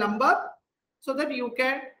mobile number, so that you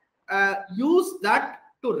can use that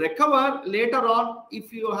to recover later on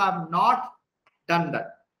if you have not done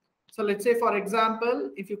that. So let's say, for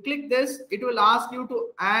example, if you click this, it will ask you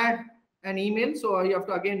to add an email. So you have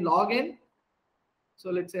to again log in.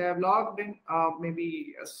 So let's say I've logged in.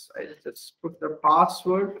 Maybe yes, I'll just put the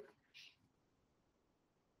password.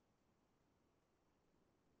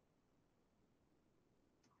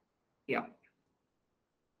 Yeah.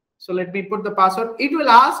 So let me put the password. It will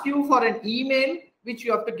ask you for an email which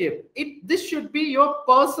you have to give. This should be your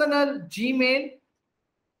personal Gmail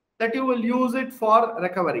that you will use it for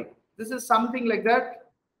recovery. This is something like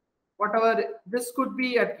that. Whatever, this could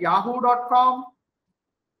be at yahoo.com,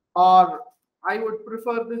 or I would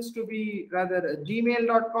prefer this to be rather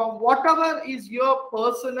gmail.com. Whatever is your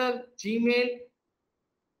personal Gmail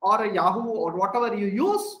or a Yahoo or whatever you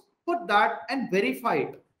use, put that and verify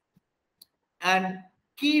it. And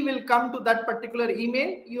key will come to that particular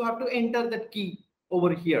email. You have to enter that key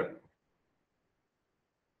over here.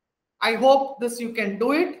 I hope this you can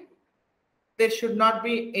do it. There should not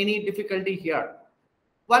be any difficulty here.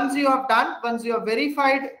 Once you have done, once you have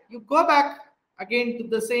verified, you go back again to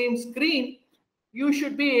the same screen. You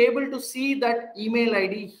should be able to see that email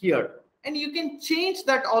ID here. And you can change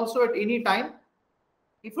that also at any time.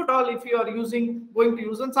 If at all, if you are going to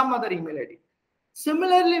use on some other email ID.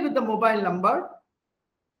 Similarly with the mobile number,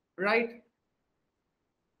 right?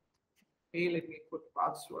 Okay, let me put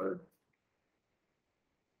password.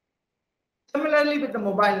 Similarly with the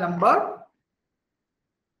mobile number,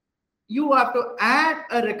 you have to add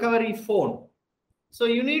a recovery phone. So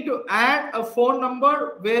you need to add a phone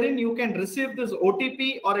number wherein you can receive this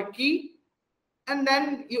OTP or a key, and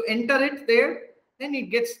then you enter it there, then it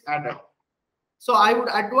gets added. So I would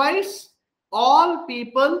advise all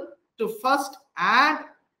people to first add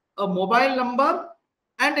a mobile number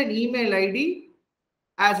and an email ID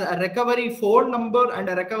as a recovery phone number and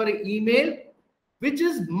a recovery email, which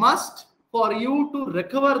is must for you to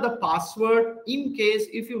recover the password in case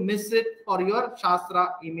if you miss it for your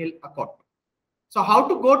Shastra email account. So how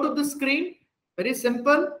to go to the screen? Very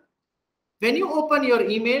simple. When you open your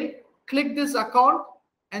email, click this account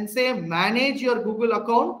and say manage your Google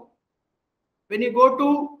account. When you go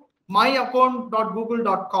to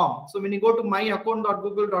myaccount.google.com, so when you go to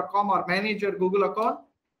myaccount.google.com or manage your Google account,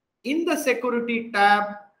 in the security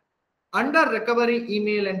tab under recovery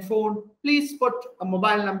email and phone, please put a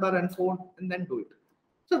mobile number and phone and then do it.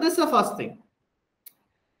 So this is the first thing.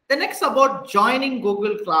 The next about joining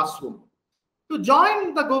Google Classroom. To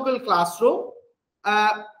join the Google Classroom,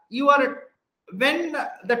 when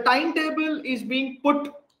the timetable is being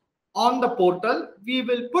put on the portal, we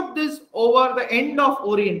will put this over the end of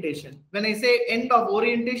orientation. When I say end of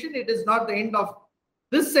orientation, it is not the end of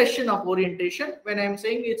this session of orientation. When I'm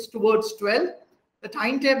saying it's towards 12, the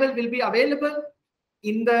timetable will be available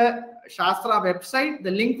in the Shastra website.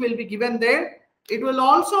 The link will be given there. It will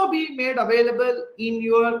also be made available in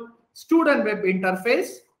your student web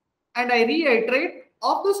interface. And I reiterate,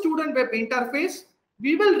 of the student web interface,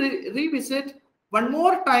 we will revisit one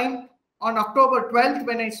more time on October 12th.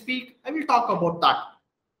 When I speak, I will talk about that.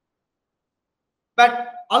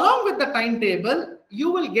 But along with the timetable,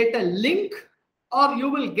 you will get a link or you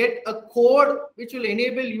will get a code which will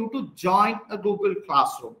enable you to join a Google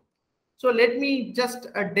Classroom. So let me just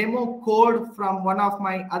a demo code from one of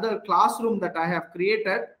my other classroom that I have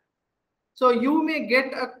created. So you may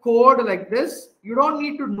get a code like this. You don't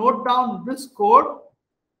need to note down this code.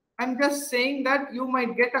 I'm just saying that you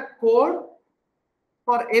might get a code.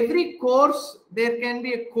 For every course, there can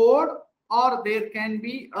be a code or there can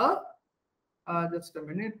be a, just a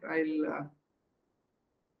minute, I'll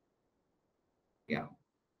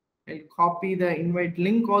copy the invite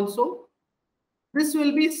link also. This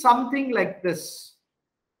will be something like this.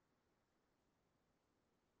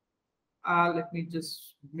 Let me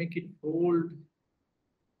just make it bold.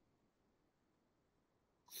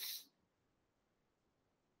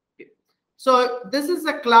 Okay. So this is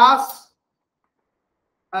a class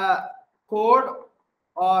code,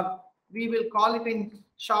 or we will call it in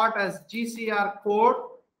short as GCR code.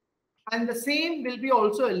 And the same will be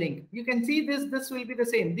also a link. You can see this will be the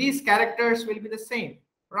same. These characters will be the same,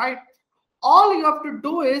 right? All you have to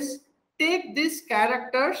do is take these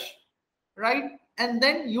characters, right? And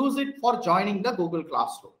then use it for joining the Google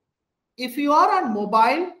Classroom. If you are on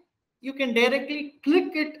mobile, you can directly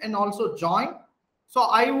click it and also join. So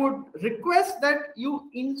I would request that you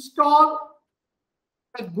install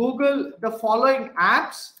the following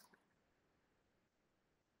apps.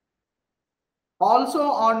 Also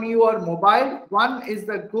on your mobile, one is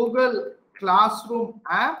the Google Classroom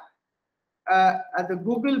app, the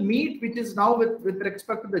Google Meet, which is now with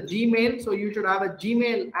respect to the Gmail. So you should have a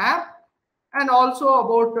Gmail app, and also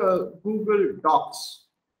about Google Docs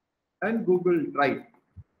and Google Drive.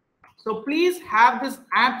 So please have these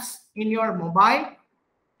apps in your mobile.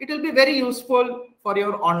 It will be very useful for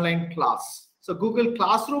your online class. So Google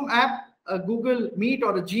Classroom app, a Google Meet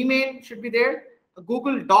or a Gmail should be there, a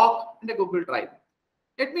Google Doc and a Google Drive.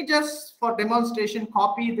 Let me just, for demonstration,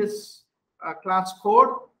 copy this class code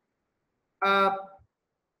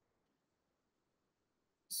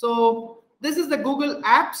So this is the Google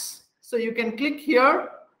Apps. So you can click here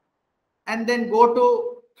and then go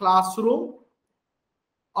to Classroom,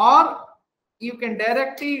 or you can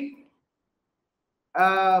directly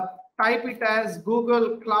type it as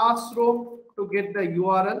Google Classroom to get the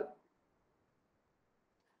URL.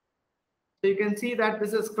 So you can see that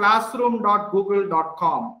this is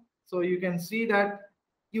classroom.google.com. So you can see that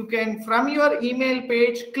you can, from your email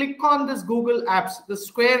page, click on this Google Apps, the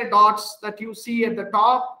square dots that you see at the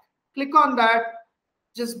top. Click on that,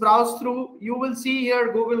 just browse through. You will see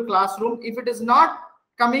here Google Classroom. If it is not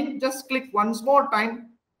coming, just click once more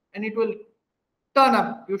time and it will turn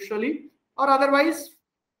up usually, or otherwise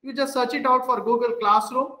you just search it out for Google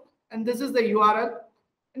Classroom, and this is the URL.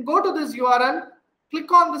 And go to this URL, click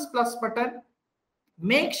on this plus button.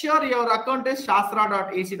 Make sure your account is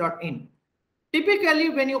shastra.ac.in. Typically,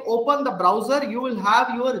 when you open the browser, you will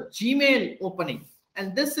have your Gmail opening,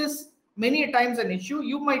 and this is many times an issue.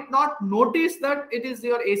 You might not notice that it is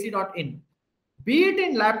your ac.in. Be it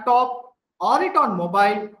in laptop or it on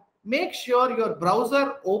mobile, make sure your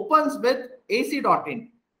browser opens with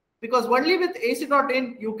ac.in, because only with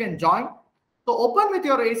ac.in you can join. So open with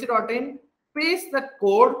your ac.in, paste that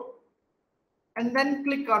code, and then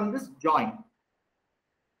click on this join.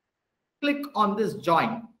 Click on this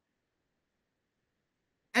join.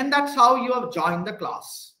 And that's how you have joined the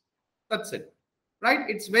class. That's it, right?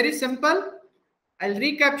 It's very simple. I'll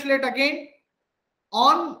recapitulate again.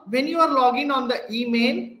 When you are logging on the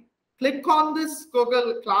email, click on this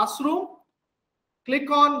Google Classroom. Click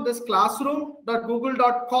on this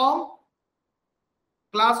classroom.google.com.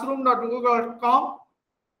 Classroom.google.com.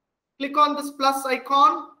 Click on this plus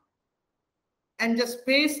icon and just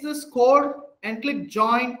paste this code and click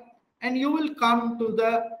join, and you will come to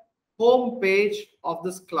the home page of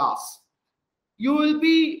this class. You will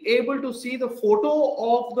be able to see the photo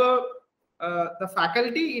of the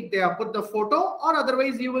faculty if they have put the photo, or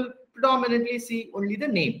otherwise you will predominantly see only the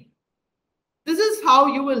name. This is how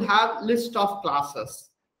you will have list of classes.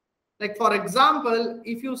 Like for example,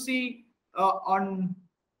 if you see on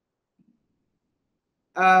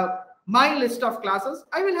my list of classes,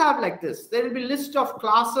 I will have like this. There will be list of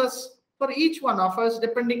classes for each one of us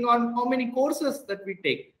depending on how many courses that we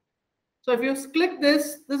take. So if you click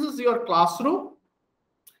this, this is your classroom.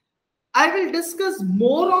 I will discuss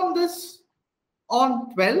more on this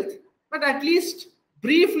on 12th, but at least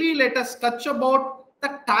briefly let us touch about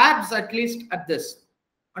the tabs at least at this.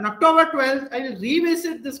 On October 12th, I will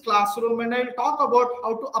revisit this classroom and I will talk about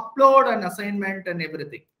how to upload an assignment and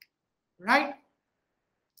everything, right?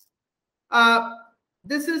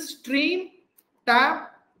 This is stream tab,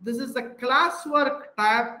 this is the classwork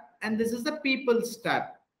tab, and this is the people's tab.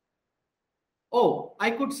 Oh,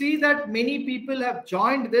 I could see that many people have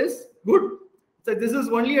joined this. Good. So this is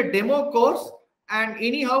only a demo course, and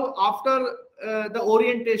anyhow after the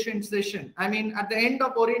orientation session, I mean at the end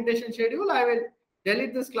of orientation schedule, I will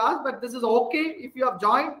delete this class, but this is okay if you have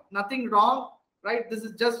joined, nothing wrong, right? This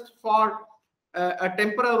is just for a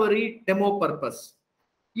temporary demo purpose.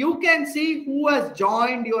 You can see who has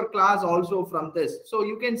joined your class also from this. So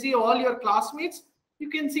you can see all your classmates, you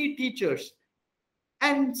can see teachers.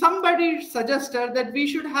 And somebody suggested that we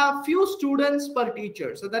should have few students per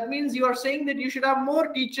teacher. So that means you are saying that you should have more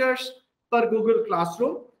teachers per Google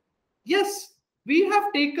Classroom. Yes, we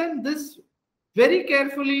have taken this very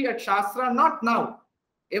carefully at Shastra, not now.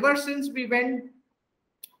 Ever since we went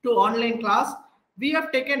to online class, we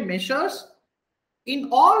have taken measures. In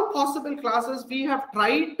all possible classes, we have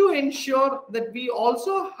tried to ensure that we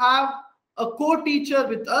also have a co-teacher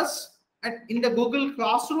with us in the Google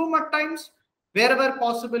Classroom at times. Wherever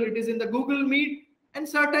possible, it is in the Google Meet, and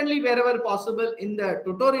certainly wherever possible in the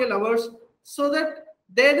tutorial hours, so that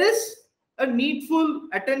there is a needful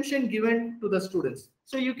attention given to the students.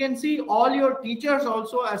 So you can see all your teachers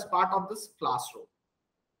also as part of this classroom,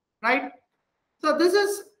 right? So this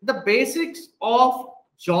is the basics of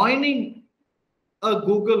joining a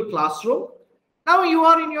Google Classroom. Now you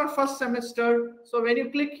are in your first semester. So when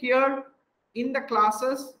you click here in the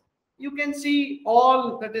classes, you can see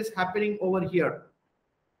all that is happening over here,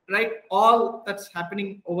 right? All that's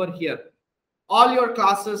happening over here. All your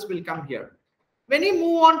classes will come here. When you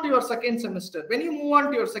move on to your second semester, when you move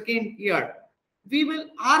on to your second year, we will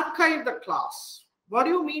archive the class. What do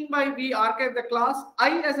you mean by we archive the class?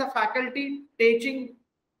 I, as a faculty teaching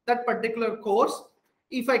that particular course,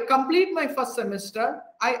 if I complete my first semester,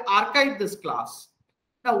 I archive this class.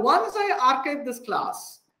 Now, once I archive this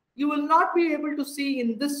class, you will not be able to see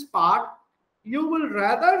in this part. You will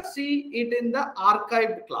rather see it in the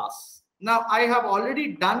archived class. Now, I have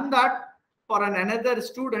already done that for another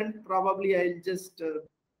student. Probably I'll just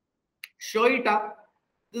show it up.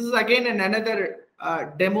 This is again another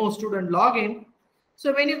demo student login.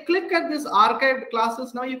 So when you click at this archived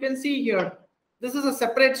classes, now you can see here, this is a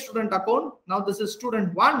separate student account. Now this is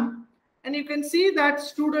student one, and you can see that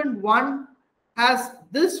student one has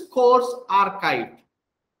this course archived.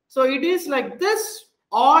 So it is like this,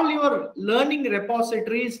 all your learning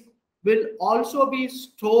repositories will also be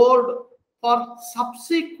stored for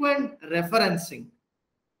subsequent referencing,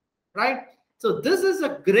 right? So this is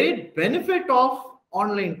a great benefit of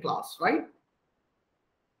online class, right?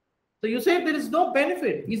 So you say there is no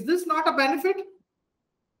benefit. Is this not a benefit?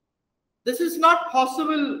 This is not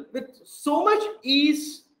possible with so much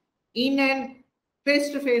ease in an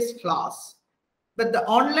face-to-face class. But the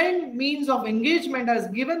online means of engagement has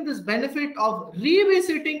given this benefit of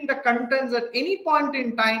revisiting the contents at any point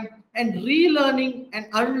in time and relearning and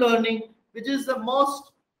unlearning, which is the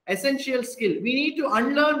most essential skill. We need to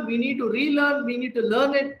unlearn, we need to relearn, we need to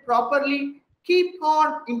learn it properly, keep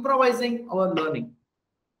on improvising our learning.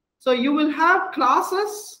 So you will have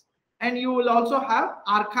classes and you will also have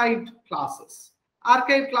archived classes.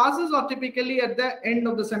 Archived classes are typically at the end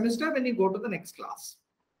of the semester when you go to the next class.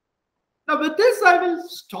 Now with this, I will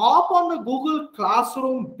stop on the Google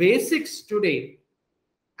Classroom basics today.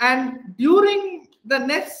 And during the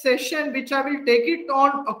next session, which I will take it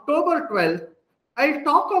on October 12th, I'll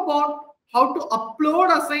talk about how to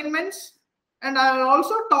upload assignments, and I will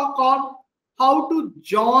also talk on how to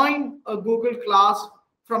join a Google Class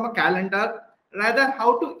from a calendar, rather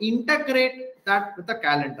how to integrate that with a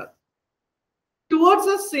calendar. Towards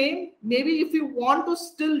the same, maybe if you want to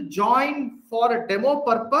still join for a demo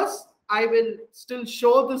purpose, I will still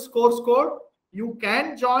show this course code. You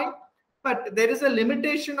can join, but there is a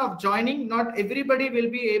limitation of joining. Not everybody will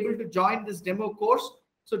be able to join this demo course.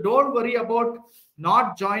 So don't worry about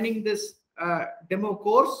not joining this demo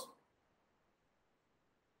course,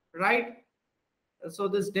 right? So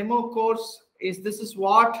this demo course is, this is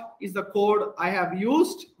what is the code I have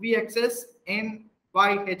used,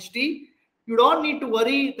 VXSNYHT. You don't need to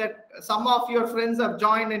worry that some of your friends have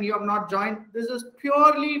joined and you have not joined. This is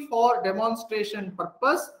purely for demonstration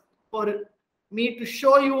purpose, for me to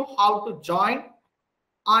show you how to join.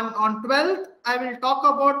 On 12th, I will talk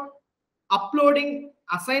about uploading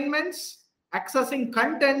assignments, accessing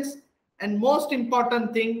contents, and most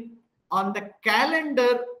important thing, on the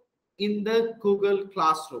calendar in the Google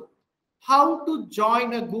Classroom. How to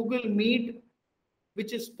join a Google Meet,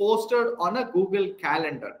 which is posted on a Google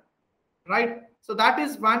Calendar. Right, so that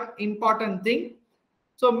is one important thing.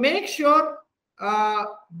 So make sure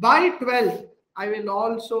by 12th, I will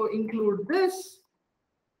also include this.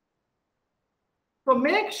 So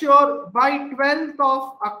make sure by 12th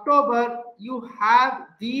of October, you have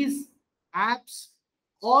these apps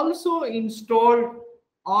also installed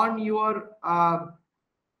on your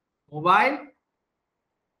mobile,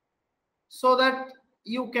 so that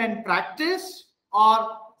you can practice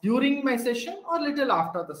or during my session or little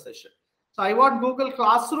after the session. So I want Google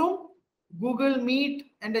Classroom, Google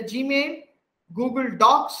Meet and a Gmail, Google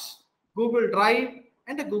Docs, Google Drive,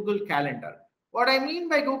 and a Google Calendar. What I mean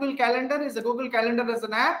by Google Calendar is a Google Calendar as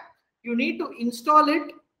an app. You need to install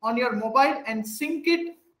it on your mobile and sync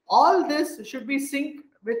it. All this should be synced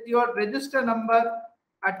with your register number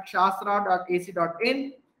at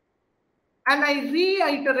shastra.ac.in. And I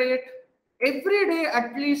reiterate, every day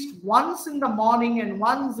at least once in the morning and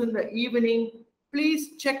once in the evening,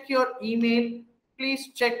 please check your email, please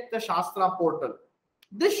check the Shastra portal.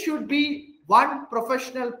 This should be one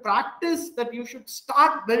professional practice that you should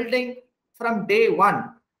start building from day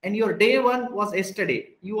one. And your day one was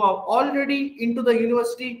yesterday. You are already into the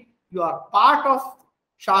university, you are part of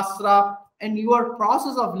Shastra, and your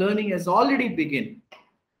process of learning has already begun.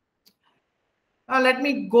 Now let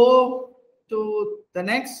me go to the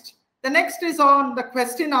next. The next is on the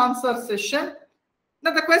question answer session.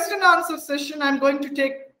 Now the question answer session I'm going to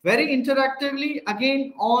take very interactively,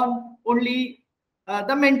 again on only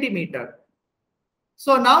the Mentimeter.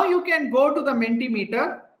 So now you can go to the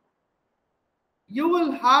Mentimeter. You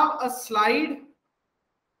will have a slide.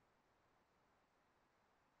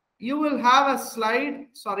 You will have a slide.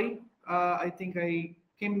 Sorry, I think I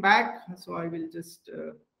came back. So I will just,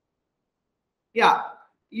 yeah.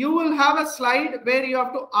 You will have a slide where you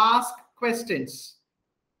have to ask questions.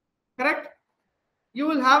 Correct? You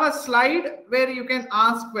will have a slide where you can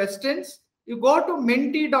ask questions. You go to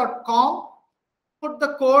menti.com, put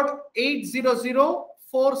the code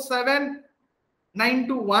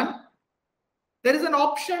 800-47921. There is an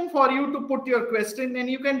option for you to put your question, and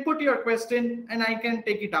you can put your question and I can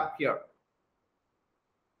take it up here.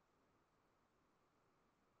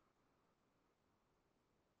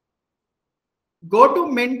 Go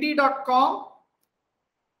to menti.com,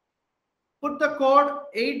 put the code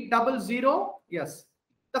 800. Yes.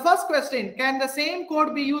 The first question, can the same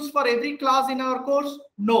code be used for every class in our course?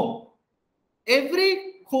 No.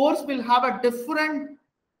 Every course will have a different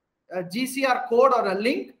GCR code or a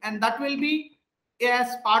link, and that will be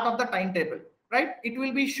as part of the timetable, right? It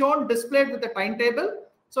will be shown, displayed with the timetable.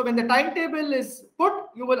 So when the timetable is put,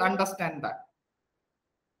 you will understand that.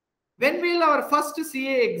 When will our first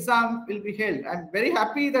CA exam will be held? I'm very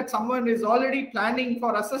happy that someone is already planning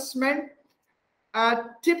for assessment.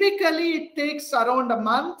 Typically, it takes around a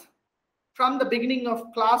month from the beginning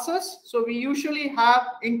of classes. So we usually have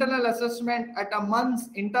internal assessment at a month's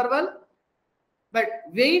interval. But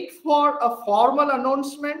wait for a formal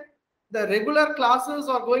announcement. The regular classes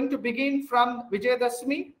are going to begin from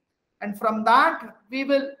Vijayadashmi. And from that, we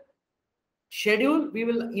will schedule, we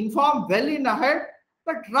will inform well in ahead.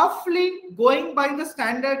 But roughly going by the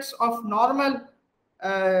standards of normal,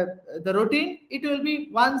 the routine, it will be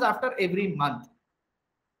once after every month.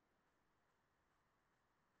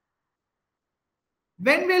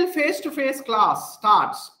 When will face-to-face class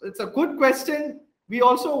starts? It's a good question. We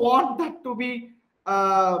also want that to be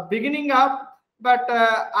beginning up, but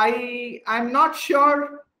I'm not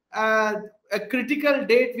sure a critical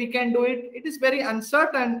date we can do it. It is very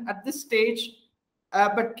uncertain at this stage,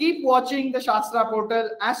 but keep watching the Shastra portal.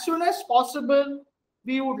 As soon as possible,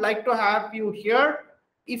 we would like to have you here.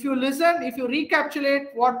 If you listen, if you recapitulate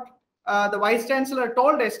what the Vice Chancellor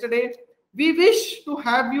told yesterday, we wish to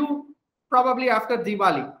have you probably after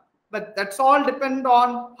Diwali, but that's all depend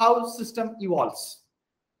on how system evolves.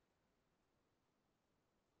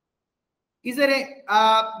 Is there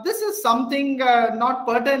a, this is something not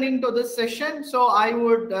pertaining to this session, so I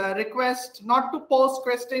would request not to post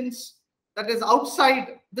questions that is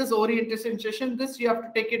outside this orientation session. This you have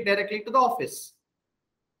to take it directly to the office.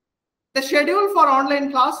 The schedule for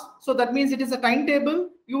online class, so that means it is a timetable.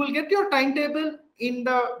 You will get your timetable in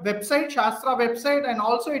the website, Shastra website, and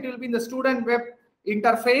also it will be in the student web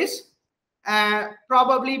interface,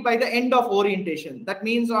 probably by the end of orientation. That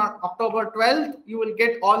means on October 12th, you will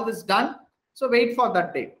get all this done. So wait for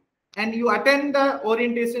that day. And you attend the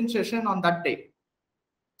orientation session on that day.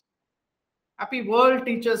 Happy World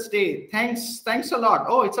Teachers Day. Thanks a lot.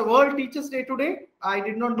 Oh, it's a World Teachers Day today. I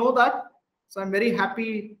did not know that. So I'm very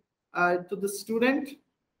happy to the student.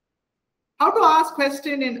 How to ask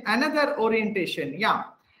question in another orientation? Yeah.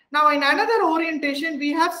 Now in another orientation,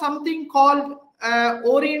 we have something called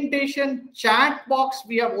orientation chat box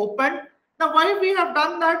we have opened. Now why we have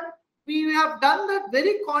done that? We have done that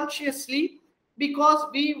very consciously because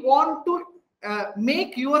we want to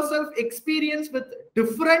make yourself experience with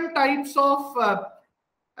different types of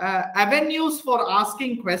avenues for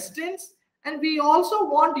asking questions. And we also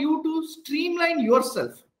want you to streamline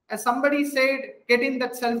yourself. As somebody said, get in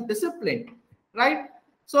that self-discipline, right?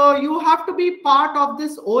 So you have to be part of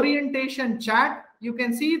this orientation chat. You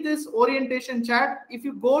can see this orientation chat. If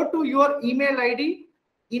you go to your email ID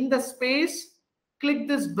in the space, click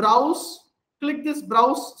this browse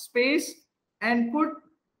space and put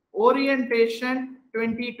orientation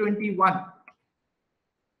 2021.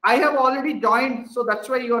 I have already joined, so that's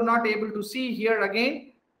why you are not able to see here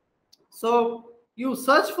again. So you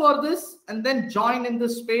search for this and then join in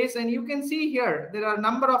this space, and you can see here there are a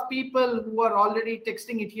number of people who are already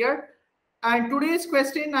texting it here. And today's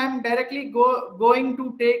question I'm directly going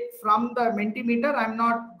to take from the Mentimeter. I'm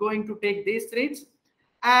not going to take these threads.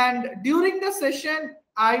 And during the session,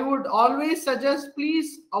 I would always suggest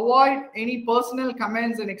please avoid any personal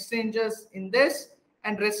comments and exchanges in this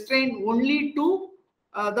and restrain only to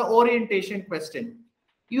the orientation question.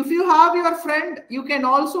 If you have your friend, you can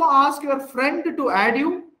also ask your friend to add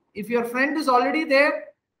you. If your friend is already there,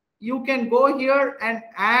 you can go here and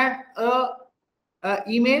add a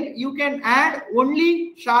email. You can add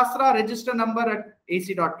only Shastra register number at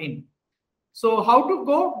ac.in. So how to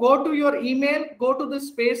go? Go to your email, go to the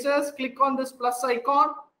spaces, click on this plus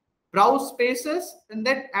icon, browse spaces, and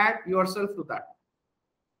then add yourself to that.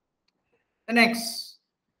 The next,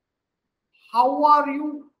 how are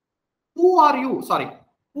you? Who are you? Sorry.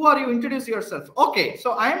 Who are you? Introduce yourself. Okay,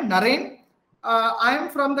 so I am Naren. I am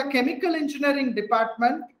from the chemical engineering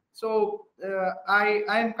department. So I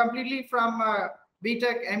am completely from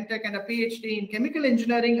BTech, MTech, and a PhD in chemical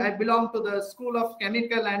engineering. I belong to the School of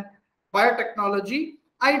Chemical and Biotechnology.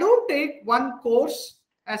 I do take one course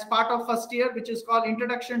as part of first year, which is called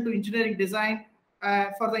Introduction to Engineering Design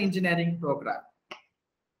for the engineering program.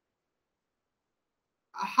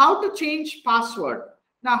 How to change password?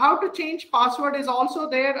 Now, how to change password is also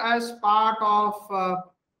there as part of,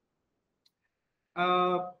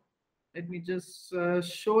 let me just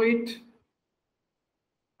show it.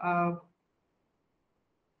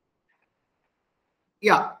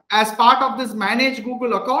 Yeah, as part of this manage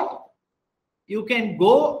Google account, you can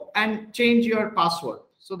go and change your password.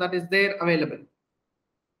 So that is there available.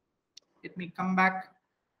 Let me come back.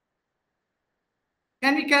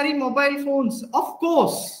 Can we carry mobile phones? Of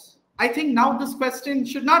course. I think now this question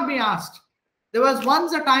should not be asked. There was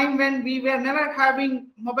once a time when we were never having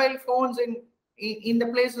mobile phones in the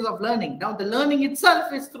places of learning. Now the learning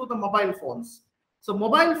itself is through the mobile phones. So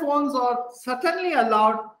mobile phones are certainly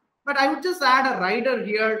allowed, but I would just add a rider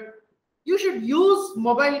here. You should use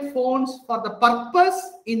mobile phones for the purpose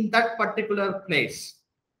in that particular place.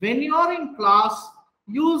 When you are in class,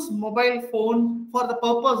 use mobile phone for the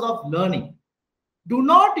purpose of learning. Do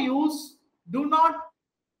not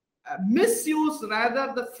misuse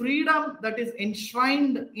rather the freedom that is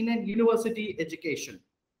enshrined in a university education,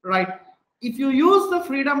 right? If you use the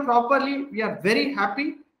freedom properly, we are very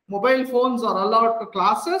happy. Mobile phones are allowed to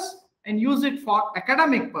classes and use it for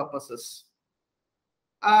academic purposes.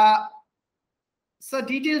 So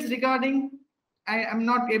details regarding, I am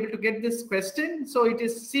not able to get this question. So it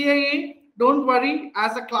is CAA. Don't worry,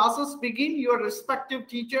 as the classes begin, your respective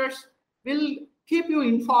teachers will keep you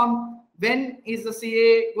informed when is the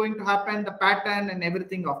CA going to happen, the pattern and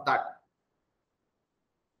everything of that.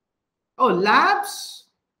 Oh, labs.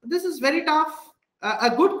 This is very tough. A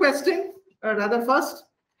good question, rather first.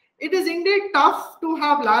 It is indeed tough to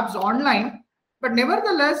have labs online, but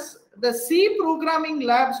nevertheless, the C programming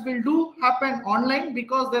labs will happen online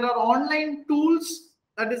because there are online tools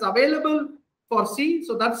that is available for C.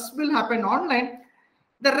 So that will happen online.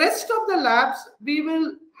 The rest of the labs, we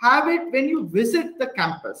will have it when you visit the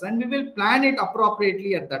campus and we will plan it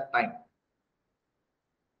appropriately at that time.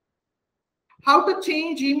 How to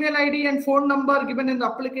change email ID and phone number given in the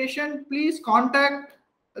application? Please contact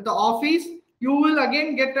the office. You will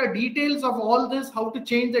again get the details of all this, how to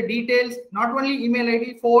change the details, not only email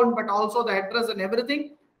ID, phone, but also the address and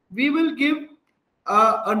everything. We will give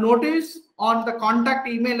a notice on the contact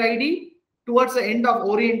email ID towards the end of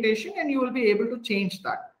orientation and you will be able to change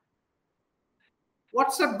that.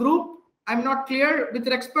 WhatsApp group, I'm not clear with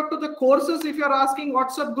respect to the courses. If you're asking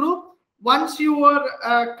WhatsApp group, once your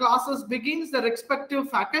classes begins, the respective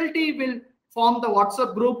faculty will form the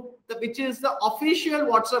WhatsApp group, which is the official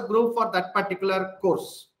WhatsApp group for that particular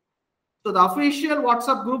course. So the official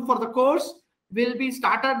WhatsApp group for the course will be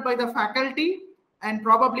started by the faculty, and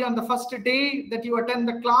probably on the first day that you attend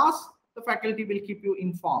the class, the faculty will keep you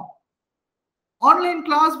informed. Online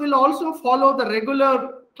class will also follow the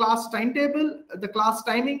regular class timetable, the class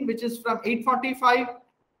timing, which is from 8:45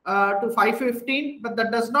 to 5:15, but that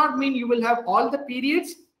does not mean you will have all the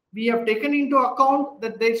periods. We have taken into account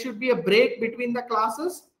that there should be a break between the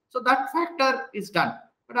classes. So that factor is done.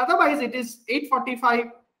 But otherwise, it is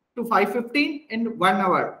 8:45 to 5:15 in 1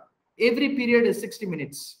 hour. Every period is 60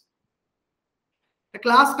 minutes. The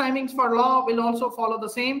class timings for law will also follow the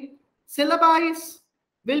same. Syllabi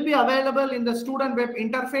will be available in the student web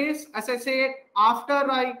interface. As I said, after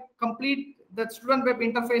I complete the student web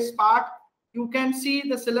interface part, you can see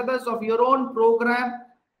the syllabus of your own program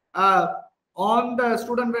on the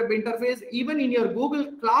student web interface. Even in your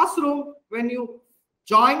Google Classroom, when you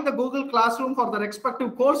join the Google Classroom for the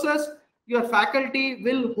respective courses, your faculty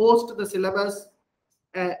will host the syllabus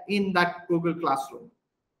in that Google Classroom.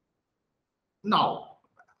 Now,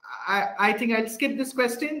 I think I'll skip this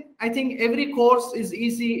question. I think every course is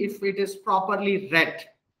easy if it is properly read,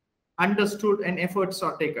 understood, and efforts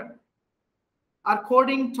are taken. Are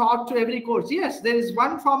coding taught to every course? Yes, there is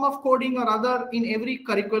one form of coding or other in every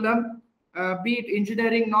curriculum, be it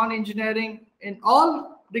engineering, non-engineering. In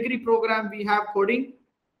all degree program, we have coding.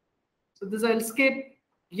 So this I'll skip.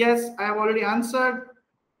 Yes, I have already answered.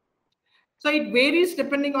 So it varies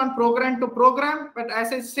depending on program to program. But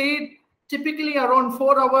as I said, typically around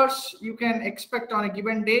 4 hours you can expect on a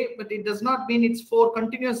given day, but it does not mean it's 4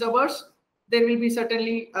 continuous hours. There will be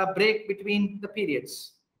certainly a break between the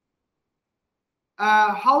periods.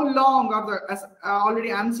 How long are the, as I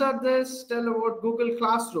already answered this, tell about Google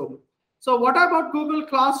Classroom. So what about Google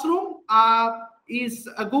Classroom?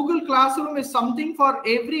 Google Classroom is something for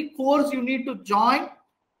every course you need to join,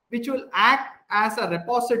 which will act as a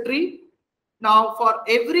repository. Now, for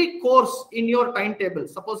every course in your timetable,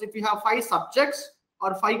 suppose if you have 5 subjects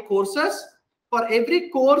or 5 courses, for every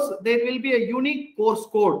course, there will be a unique course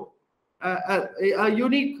code, a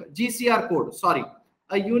unique GCR code,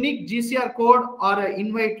 a unique GCR code or an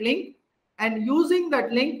invite link. And using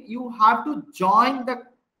that link, you have to join the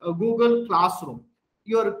Google Classroom.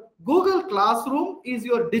 Your Google Classroom is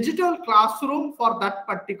your digital classroom for that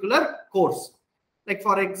particular course. Like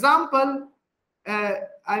for example,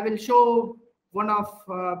 I will show one of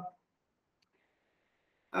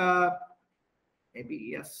maybe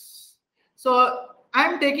yes. So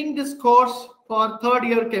I'm taking this course for third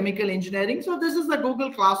year chemical engineering. So this is the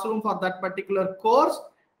Google Classroom for that particular course,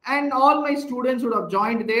 and all my students would have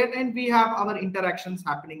joined there, and we have our interactions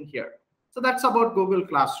happening here. So that's about Google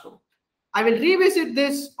Classroom. I will revisit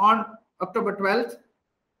this on October 12th.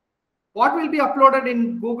 What will be uploaded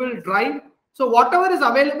in Google Drive? So whatever is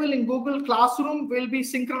available in Google Classroom will be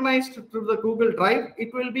synchronized to the Google Drive.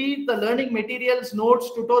 It will be the learning materials,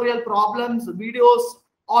 notes, tutorial problems, videos,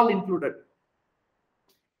 all included.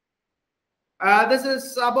 This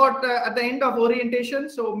is about at the end of orientation,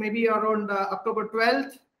 so maybe around October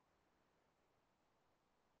 12th.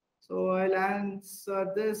 So I'll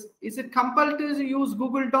answer this. Is it compulsory to use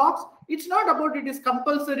Google Docs? It's not about it is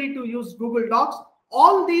compulsory to use Google Docs.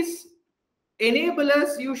 All these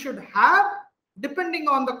enablers you should have, depending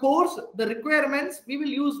on the course, the requirements, we will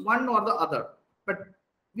use one or the other. But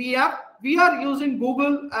we are using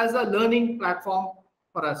Google as a learning platform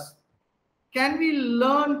for us. Can we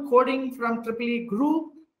learn coding from EEE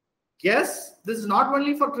group? Yes, this is not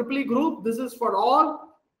only for EEE group, this is for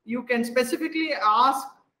all. You can specifically ask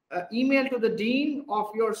email to the dean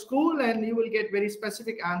of your school and you will get very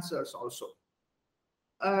specific answers also.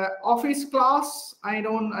 Office class, I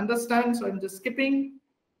don't understand, so I'm just skipping.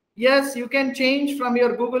 Yes, you can change from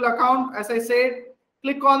your Google account. As I said,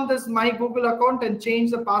 click on this My Google account and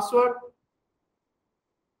change the password.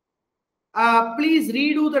 Please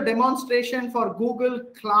redo the demonstration for Google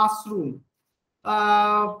Classroom.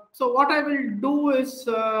 So what I will do is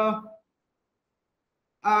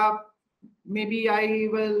maybe I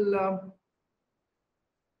will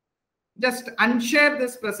just unshare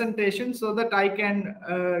this presentation so that I can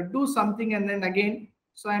do something, and then again.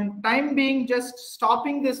 So I'm time being just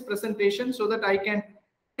stopping this presentation so that I can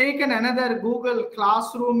take another Google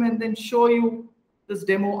Classroom and then show you this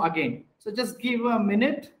demo again. So just give a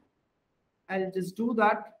minute. I'll just do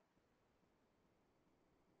that.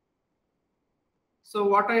 So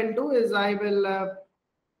what I'll do is I will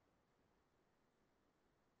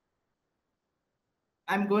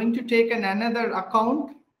I'm going to take another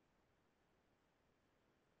account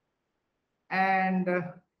and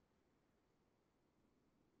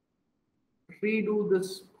redo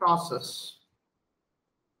this process.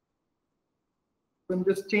 So I'm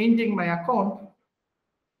just changing my account.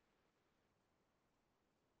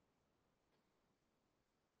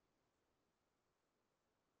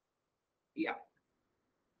 Yeah.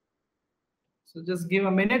 So just give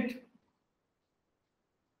a minute.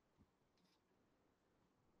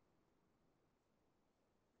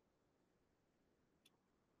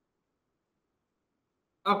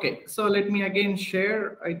 Okay, so let me again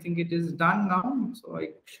share. I think it is done now. So I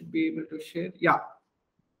should be able to share. Yeah.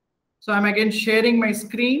 So I'm again sharing my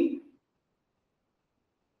screen.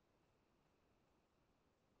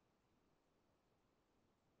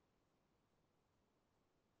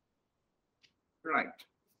 Right.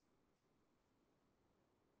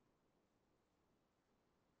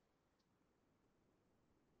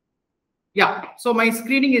 Yeah, so my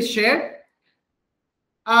screening is shared.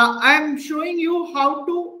 I'm showing you how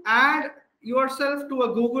to add yourself to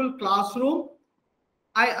a Google Classroom.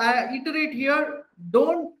 I iterate here,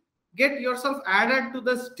 don't get yourself added to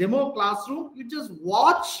this demo classroom. You just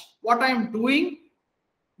watch what I'm doing.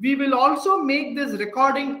 We will also make this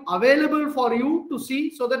recording available for you to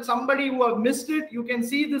see so that somebody who have missed it, you can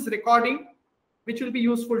see this recording, which will be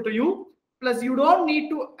useful to you. Plus, you don't need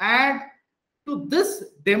to add to this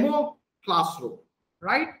demo classroom,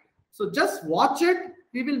 right? So just watch it.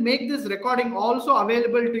 We will make this recording also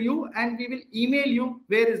available to you and we will email you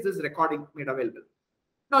where is this recording made available.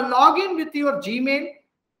 Now log in with your Gmail.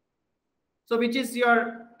 So which is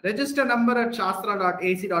your register number at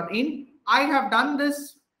shastra.ac.in. I have done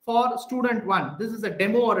this for student 1. This is a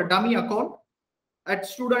demo or a dummy account at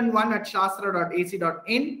student1 at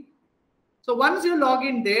shastra.ac.in. So once you log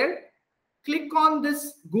in there, click on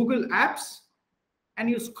this Google Apps and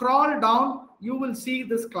you scroll down, you will see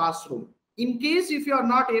this classroom. In case if you are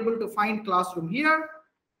not able to find classroom here,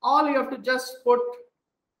 all you have to just put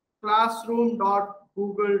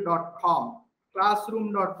classroom.google.com.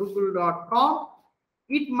 Classroom.google.com.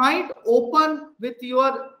 It might open with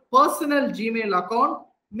your personal Gmail account.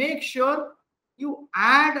 Make sure you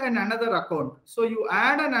add another account. So you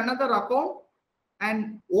add another account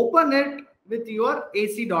and open it with your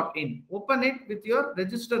ac.in. Open it with your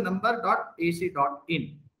register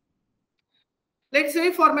number.ac.in. Let's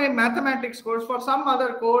say for my mathematics course, for some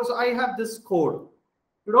other course, I have this code.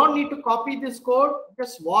 You don't need to copy this code,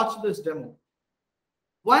 just watch this demo.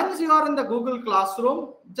 Once you are in the Google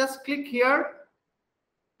Classroom, just click here,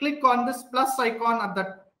 click on this plus icon at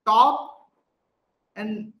the top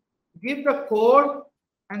and give the code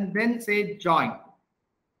and then say join.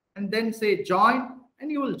 And then say join,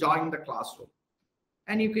 and you will join the classroom.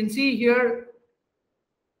 And you can see here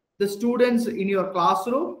the students in your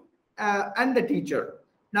classroom and the teacher.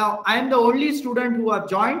 Now, I am the only student who have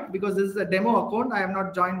joined because this is a demo account. I have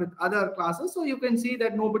not joined with other classes. So you can see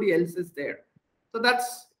that nobody else is there. So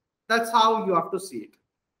that's how you have to see it.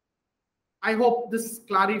 I hope this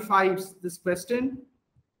clarifies this question.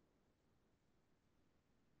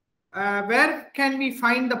 Where can we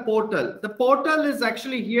find the portal? The portal is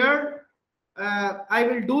actually here. I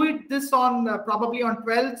will do it this on probably on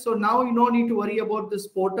 12th. So now you don't need to worry about this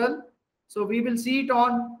portal. So we will see it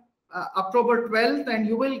on October 12th, and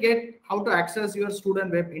you will get how to access your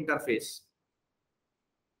student web interface.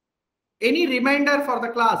 Any reminder for the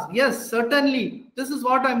class? Yes, certainly. This is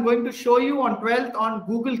what I'm going to show you on 12th on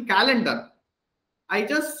Google Calendar. I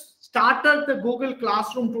just started the Google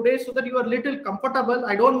Classroom today so that you are a little comfortable.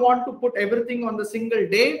 I don't want to put everything on the single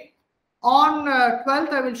day. On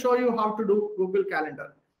 12th, I will show you how to do Google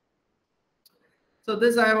Calendar. So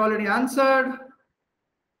this I have already answered.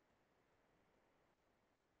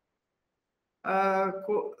 How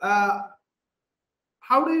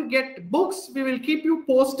do you get books? We will keep you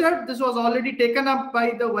posted. This was already taken up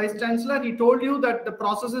by the Vice Chancellor. He told you that the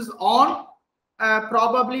process is on.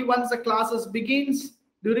 Probably once the classes begins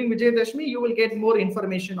during Vijayadashmi, you will get more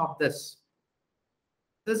information of this.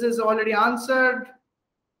 This is already answered.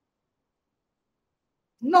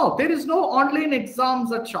 No, there is no online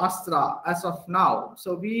exams at Shastra as of now.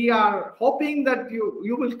 So we are hoping that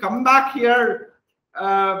you will come back here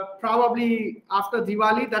probably after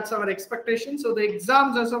Diwali. That's our expectation. So the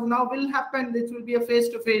exams as of now will happen. It will be a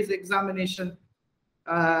face-to-face examination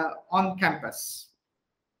on campus.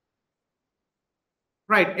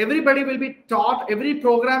 Right, everybody will be taught. Every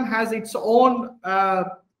program has its own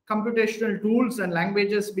computational tools and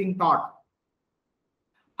languages being taught.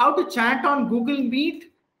 How to chat on Google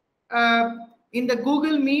Meet? In the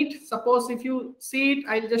Google Meet, suppose if you see it,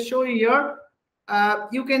 I'll just show you here.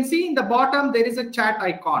 You can see in the bottom, there is a chat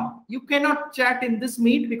icon. You cannot chat in this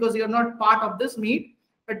Meet because you're not part of this Meet.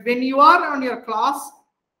 But when you are on your class,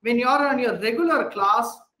 when you are on your regular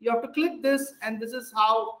class, you have to click this, and this is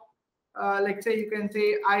how, let's say you can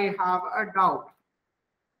say, I have a doubt.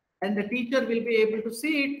 And the teacher will be able to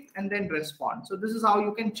see it and then respond. So this is how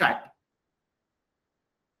you can chat.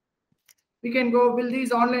 We can go, will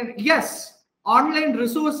these online? Yes, online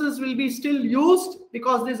resources will be still used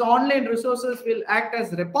because these online resources will act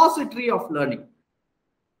as repository of learning.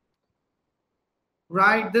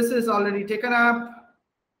 Right, this is already taken up.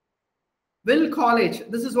 Will college,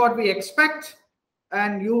 this is what we expect.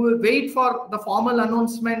 And you will wait for the formal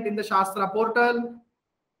announcement in the Shastra portal.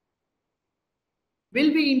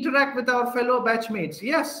 Will we interact with our fellow batchmates?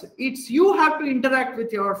 Yes, it's you have to interact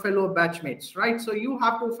with your fellow batchmates, right? So you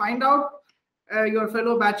have to find out your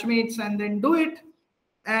fellow batchmates and then do it.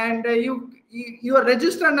 And your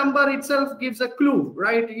register number itself gives a clue,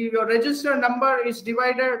 right? Your register number is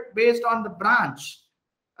divided based on the branch.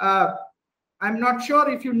 I'm not sure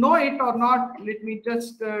if you know it or not. Let me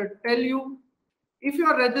just tell you. If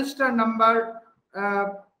your register number,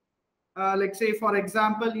 let's say, for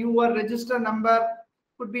example, your register number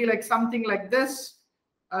could be like something like this,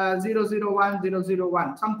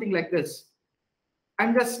 001001, something like this.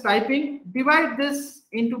 I'm just typing, divide this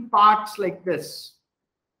into parts like this,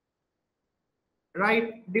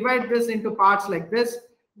 right? Divide this into parts like this.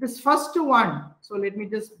 This first one, so let me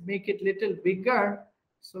just make it little bigger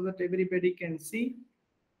so that everybody can see.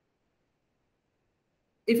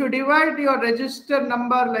 If you divide your register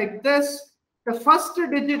number like this, the first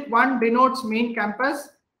digit 1 denotes main campus.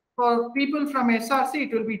 For people from SRC,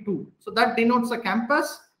 it will be 2. So that denotes a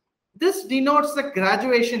campus. This denotes the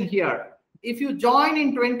graduation here. If you join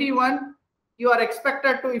in 21, you are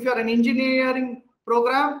expected to, if you're an engineering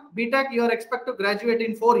program, BTech, you are expected to graduate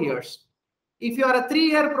in 4 years. If you are a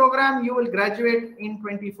 3-year program, you will graduate in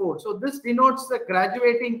 24. So this denotes the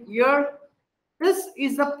graduating year. This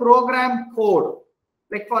is the program code.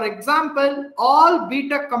 Like for example, all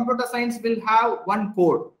BTech computer science will have one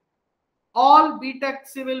code. All BTech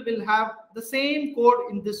civil will have the same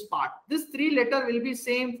code in this part. This 3-letter will be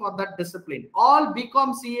same for that discipline. All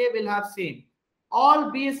BCom CA will have same.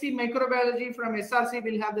 All BSc microbiology from SRC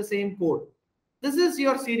will have the same code. This is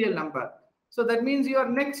your serial number. So that means your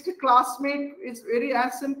next classmate is very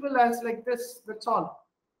as simple as like this. That's all.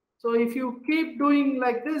 So if you keep doing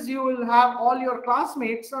like this, you will have all your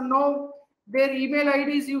classmates. So know their email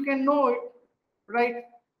IDs, you can know it, right?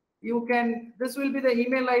 You can, this will be the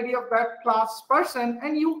email ID of that class person,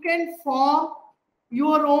 and you can form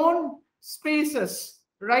your own spaces,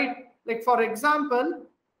 right? Like for example,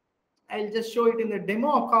 I'll just show it in the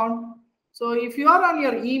demo account. So if you are on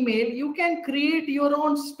your email, you can create your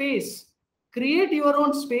own space. Create your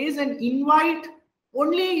own space and invite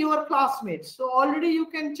only your classmates. So already you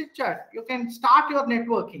can chit chat. You can start your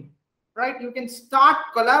networking, right? You can start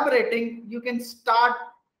collaborating. You can start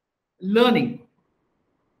learning,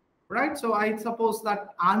 right? So I suppose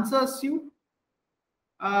that answers you.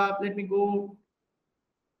 Let me go.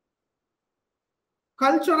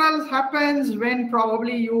 Cultural happens when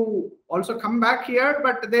probably you also come back here,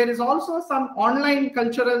 but there is also some online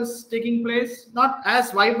culturals taking place, not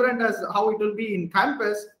as vibrant as how it will be in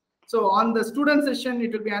campus. So on the student session,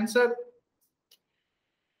 it will be answered.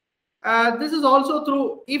 This is also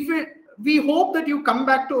through, we hope that you come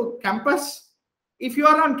back to campus. If you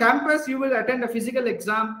are on campus, you will attend a physical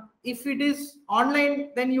exam. If it is online,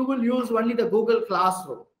 then you will use only the Google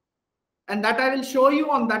Classroom. And that I will show you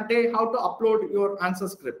on that day how to upload your answer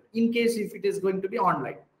script in case if it is going to be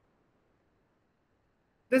online.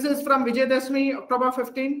 This is from Vijayadashmi, October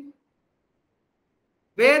 15,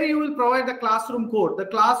 where you will provide the classroom code. The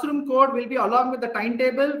classroom code will be along with the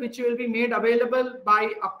timetable, which will be made available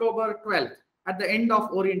by October 12th at the end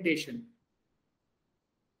of orientation.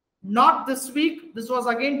 Not this week. This was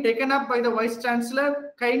again taken up by the Vice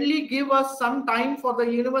Chancellor. Kindly give us some time for the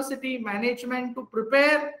university management to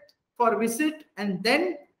prepare for visit, and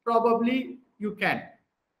then probably you can.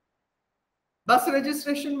 Bus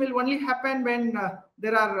registration will only happen when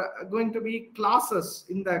there are going to be classes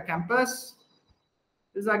in the campus.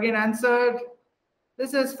 This is again answered.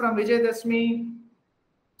 This is from Vijayadashmi.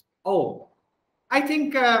 Oh, I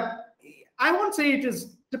think I won't say it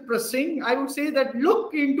is depressing. I would say that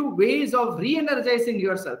look into ways of re-energizing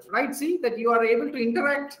yourself, right? See that you are able to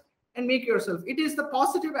interact and make yourself. It is the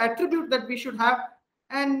positive attribute that we should have.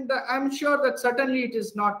 And I'm sure that certainly it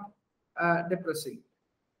is not depressing.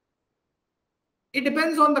 It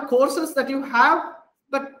depends on the courses that you have,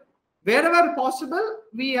 but wherever possible,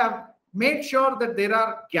 we have made sure that there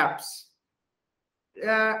are gaps.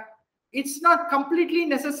 It's not completely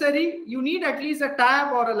necessary. You need at least a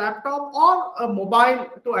tab or a laptop or a mobile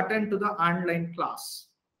to attend to the online class.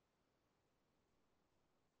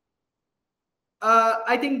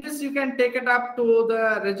 I think this you can take it up to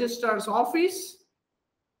the registrar's office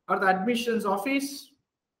or the admissions office.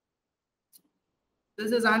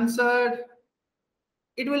 This is answered.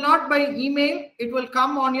 It will not by email. It will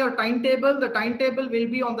come on your timetable. The timetable will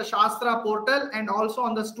be on the Shastra portal and also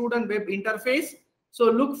on the student web interface. So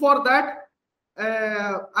look for that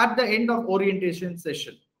at the end of orientation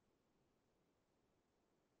session.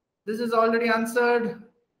 This is already answered.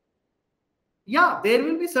 Yeah, there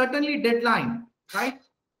will be certainly deadline, right?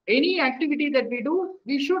 Any activity that we do,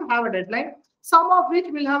 we should have a deadline. Some of which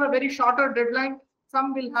will have a very shorter deadline.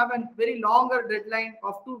 Some will have a very longer deadline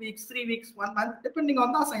of 2 weeks, 3 weeks, 1 month, depending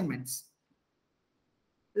on the assignments.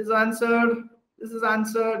 This is answered. This is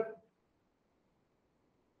answered.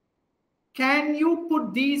 Can you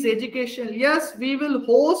put these educational? Yes, we will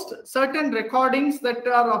host certain recordings that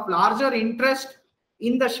are of larger interest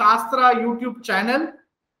in the Shastra YouTube channel.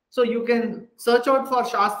 So you can search out for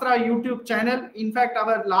Shastra YouTube channel. In fact,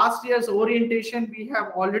 our last year's orientation, we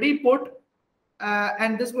have already put,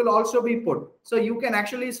 and this will also be put. So you can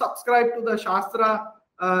actually subscribe to the Shastra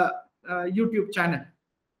YouTube channel.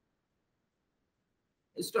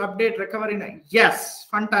 Is to update recovery night. Yes,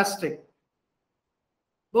 fantastic.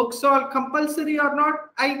 Books are compulsory or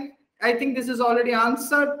not? I think this is already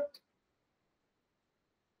answered.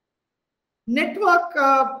 Network,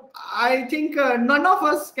 I think none of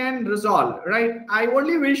us can resolve, right? I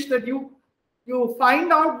only wish that you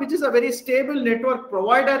find out which is a very stable network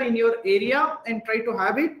provider in your area and try to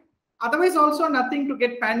have it. Otherwise, also nothing to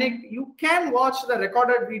get panicked. You can watch the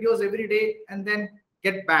recorded videos every day and then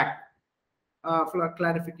get back for a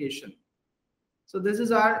clarification. So this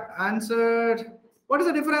is our answer. What is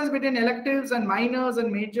the difference between electives and minors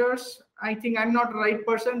and majors? I think I'm not the right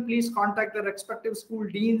person. Please contact the respective school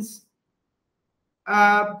deans.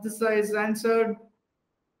 This is answered.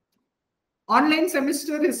 Online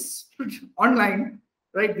semester is online,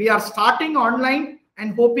 right? We are starting online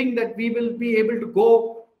and hoping that we will be able to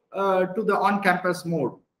go to the on-campus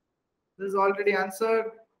mode. This is already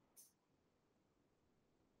answered.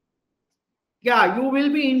 Yeah, you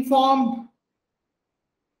will be informed,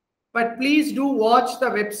 but please do watch the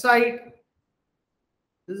website.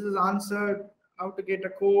 This is answered. How to get a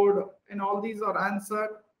code and all these are answered.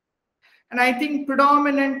 And I think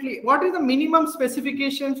predominantly, what is the minimum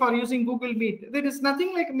specification for using Google Meet? There is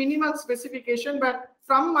nothing like minimum specification, but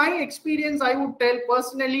from my experience, I would tell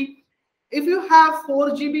personally, if you have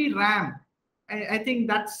 4 GB RAM I think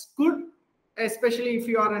that's good, especially if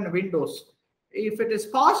you are in Windows. If it is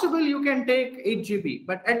possible, you can take 8 GB,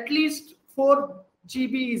 but at least 4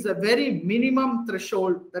 GB is a very minimum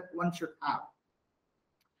threshold that one should have.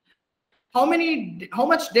 How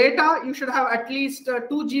much data you should have? At least 2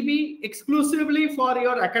 GB exclusively for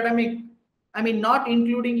your academic. I mean, not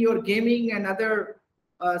including your gaming and other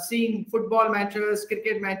seeing football matches,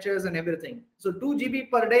 cricket matches, and everything. So 2 GB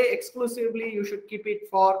per day exclusively, you should keep it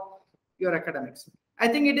for your academics. I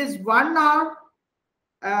think it is 1 hour.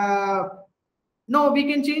 No, we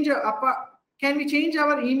can change. Can we change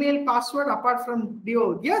our email password apart from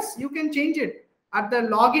DO? Yes, you can change it. At the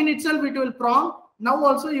login itself, it will prompt. Now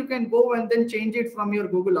also you can go and then change it from your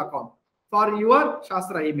Google account for your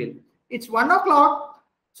Shastra email. It's 1 o'clock.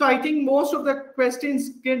 So I think most of the questions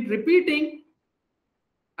get repeating.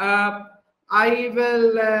 We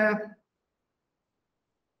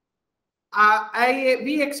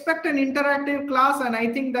expect an interactive class, and I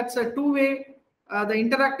think that's a two-way. The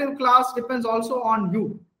interactive class depends also on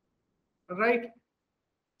you, right?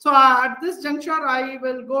 So at this juncture, I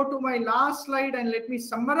will go to my last slide and let me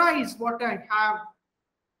summarize what I have.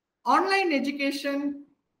 Online education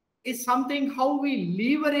is something how we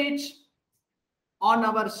leverage on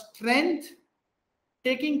our strength,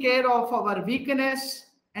 taking care of our weakness,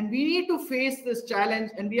 and we need to face this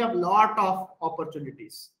challenge, and we have a lot of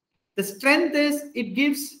opportunities. The strength is it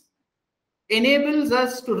enables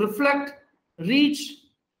us to reflect, reach,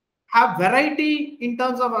 have variety in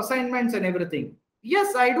terms of assignments and everything.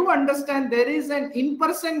 Yes, I do understand there is an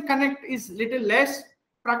in-person connect is little less.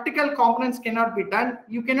 Practical components cannot be done.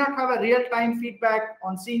 You cannot have a real-time feedback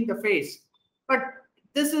on seeing the face. But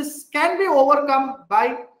this can be overcome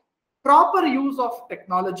by proper use of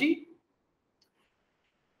technology.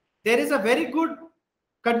 There is a very good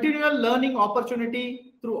continual learning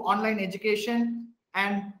opportunity through online education.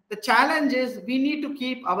 And the challenge is we need to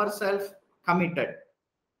keep ourselves committed.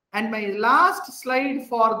 And my last slide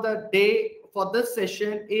for the day, for this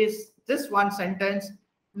session, is this one sentence.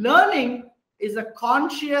 Learning is a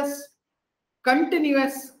conscious,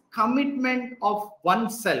 continuous commitment of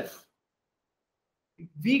oneself.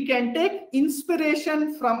 We can take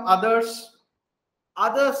inspiration from others.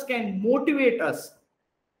 Others can motivate us.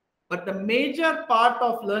 But the major part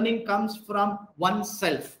of learning comes from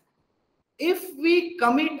oneself. If we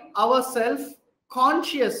commit ourselves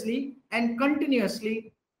consciously and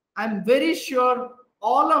continuously, I'm very sure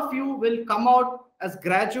all of you will come out as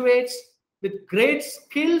graduates with great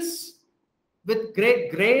skills, with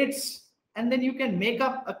great grades, and then you can make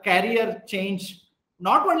up a career change,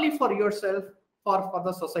 not only for yourself, for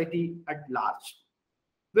the society at large.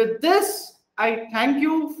 With this, I thank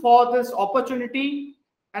you for this opportunity,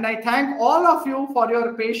 and I thank all of you for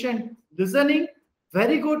your patient listening.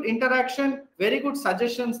 Very good interaction, very good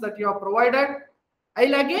suggestions that you have provided.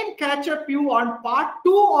 I'll again catch up you on part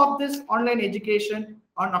 2 of this online education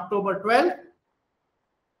on October 12th.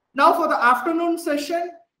 Now for the afternoon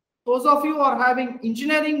session, those of you who are having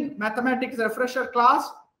engineering mathematics refresher class,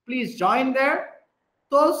 please join there.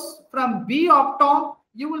 Those from B Optom,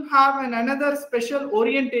 you will have another special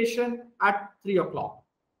orientation at 3 o'clock.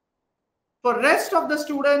 For rest of the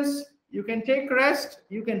students, you can take rest,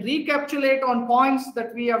 you can recapitulate on points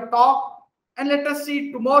that we have talked, and let us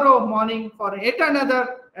see tomorrow morning for yet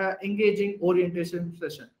another engaging orientation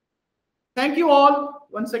session. Thank you all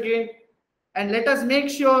once again, and let us make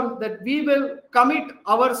sure that we will commit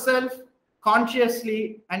ourselves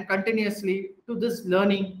consciously and continuously to this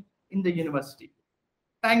learning in the university.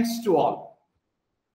 Thanks to all.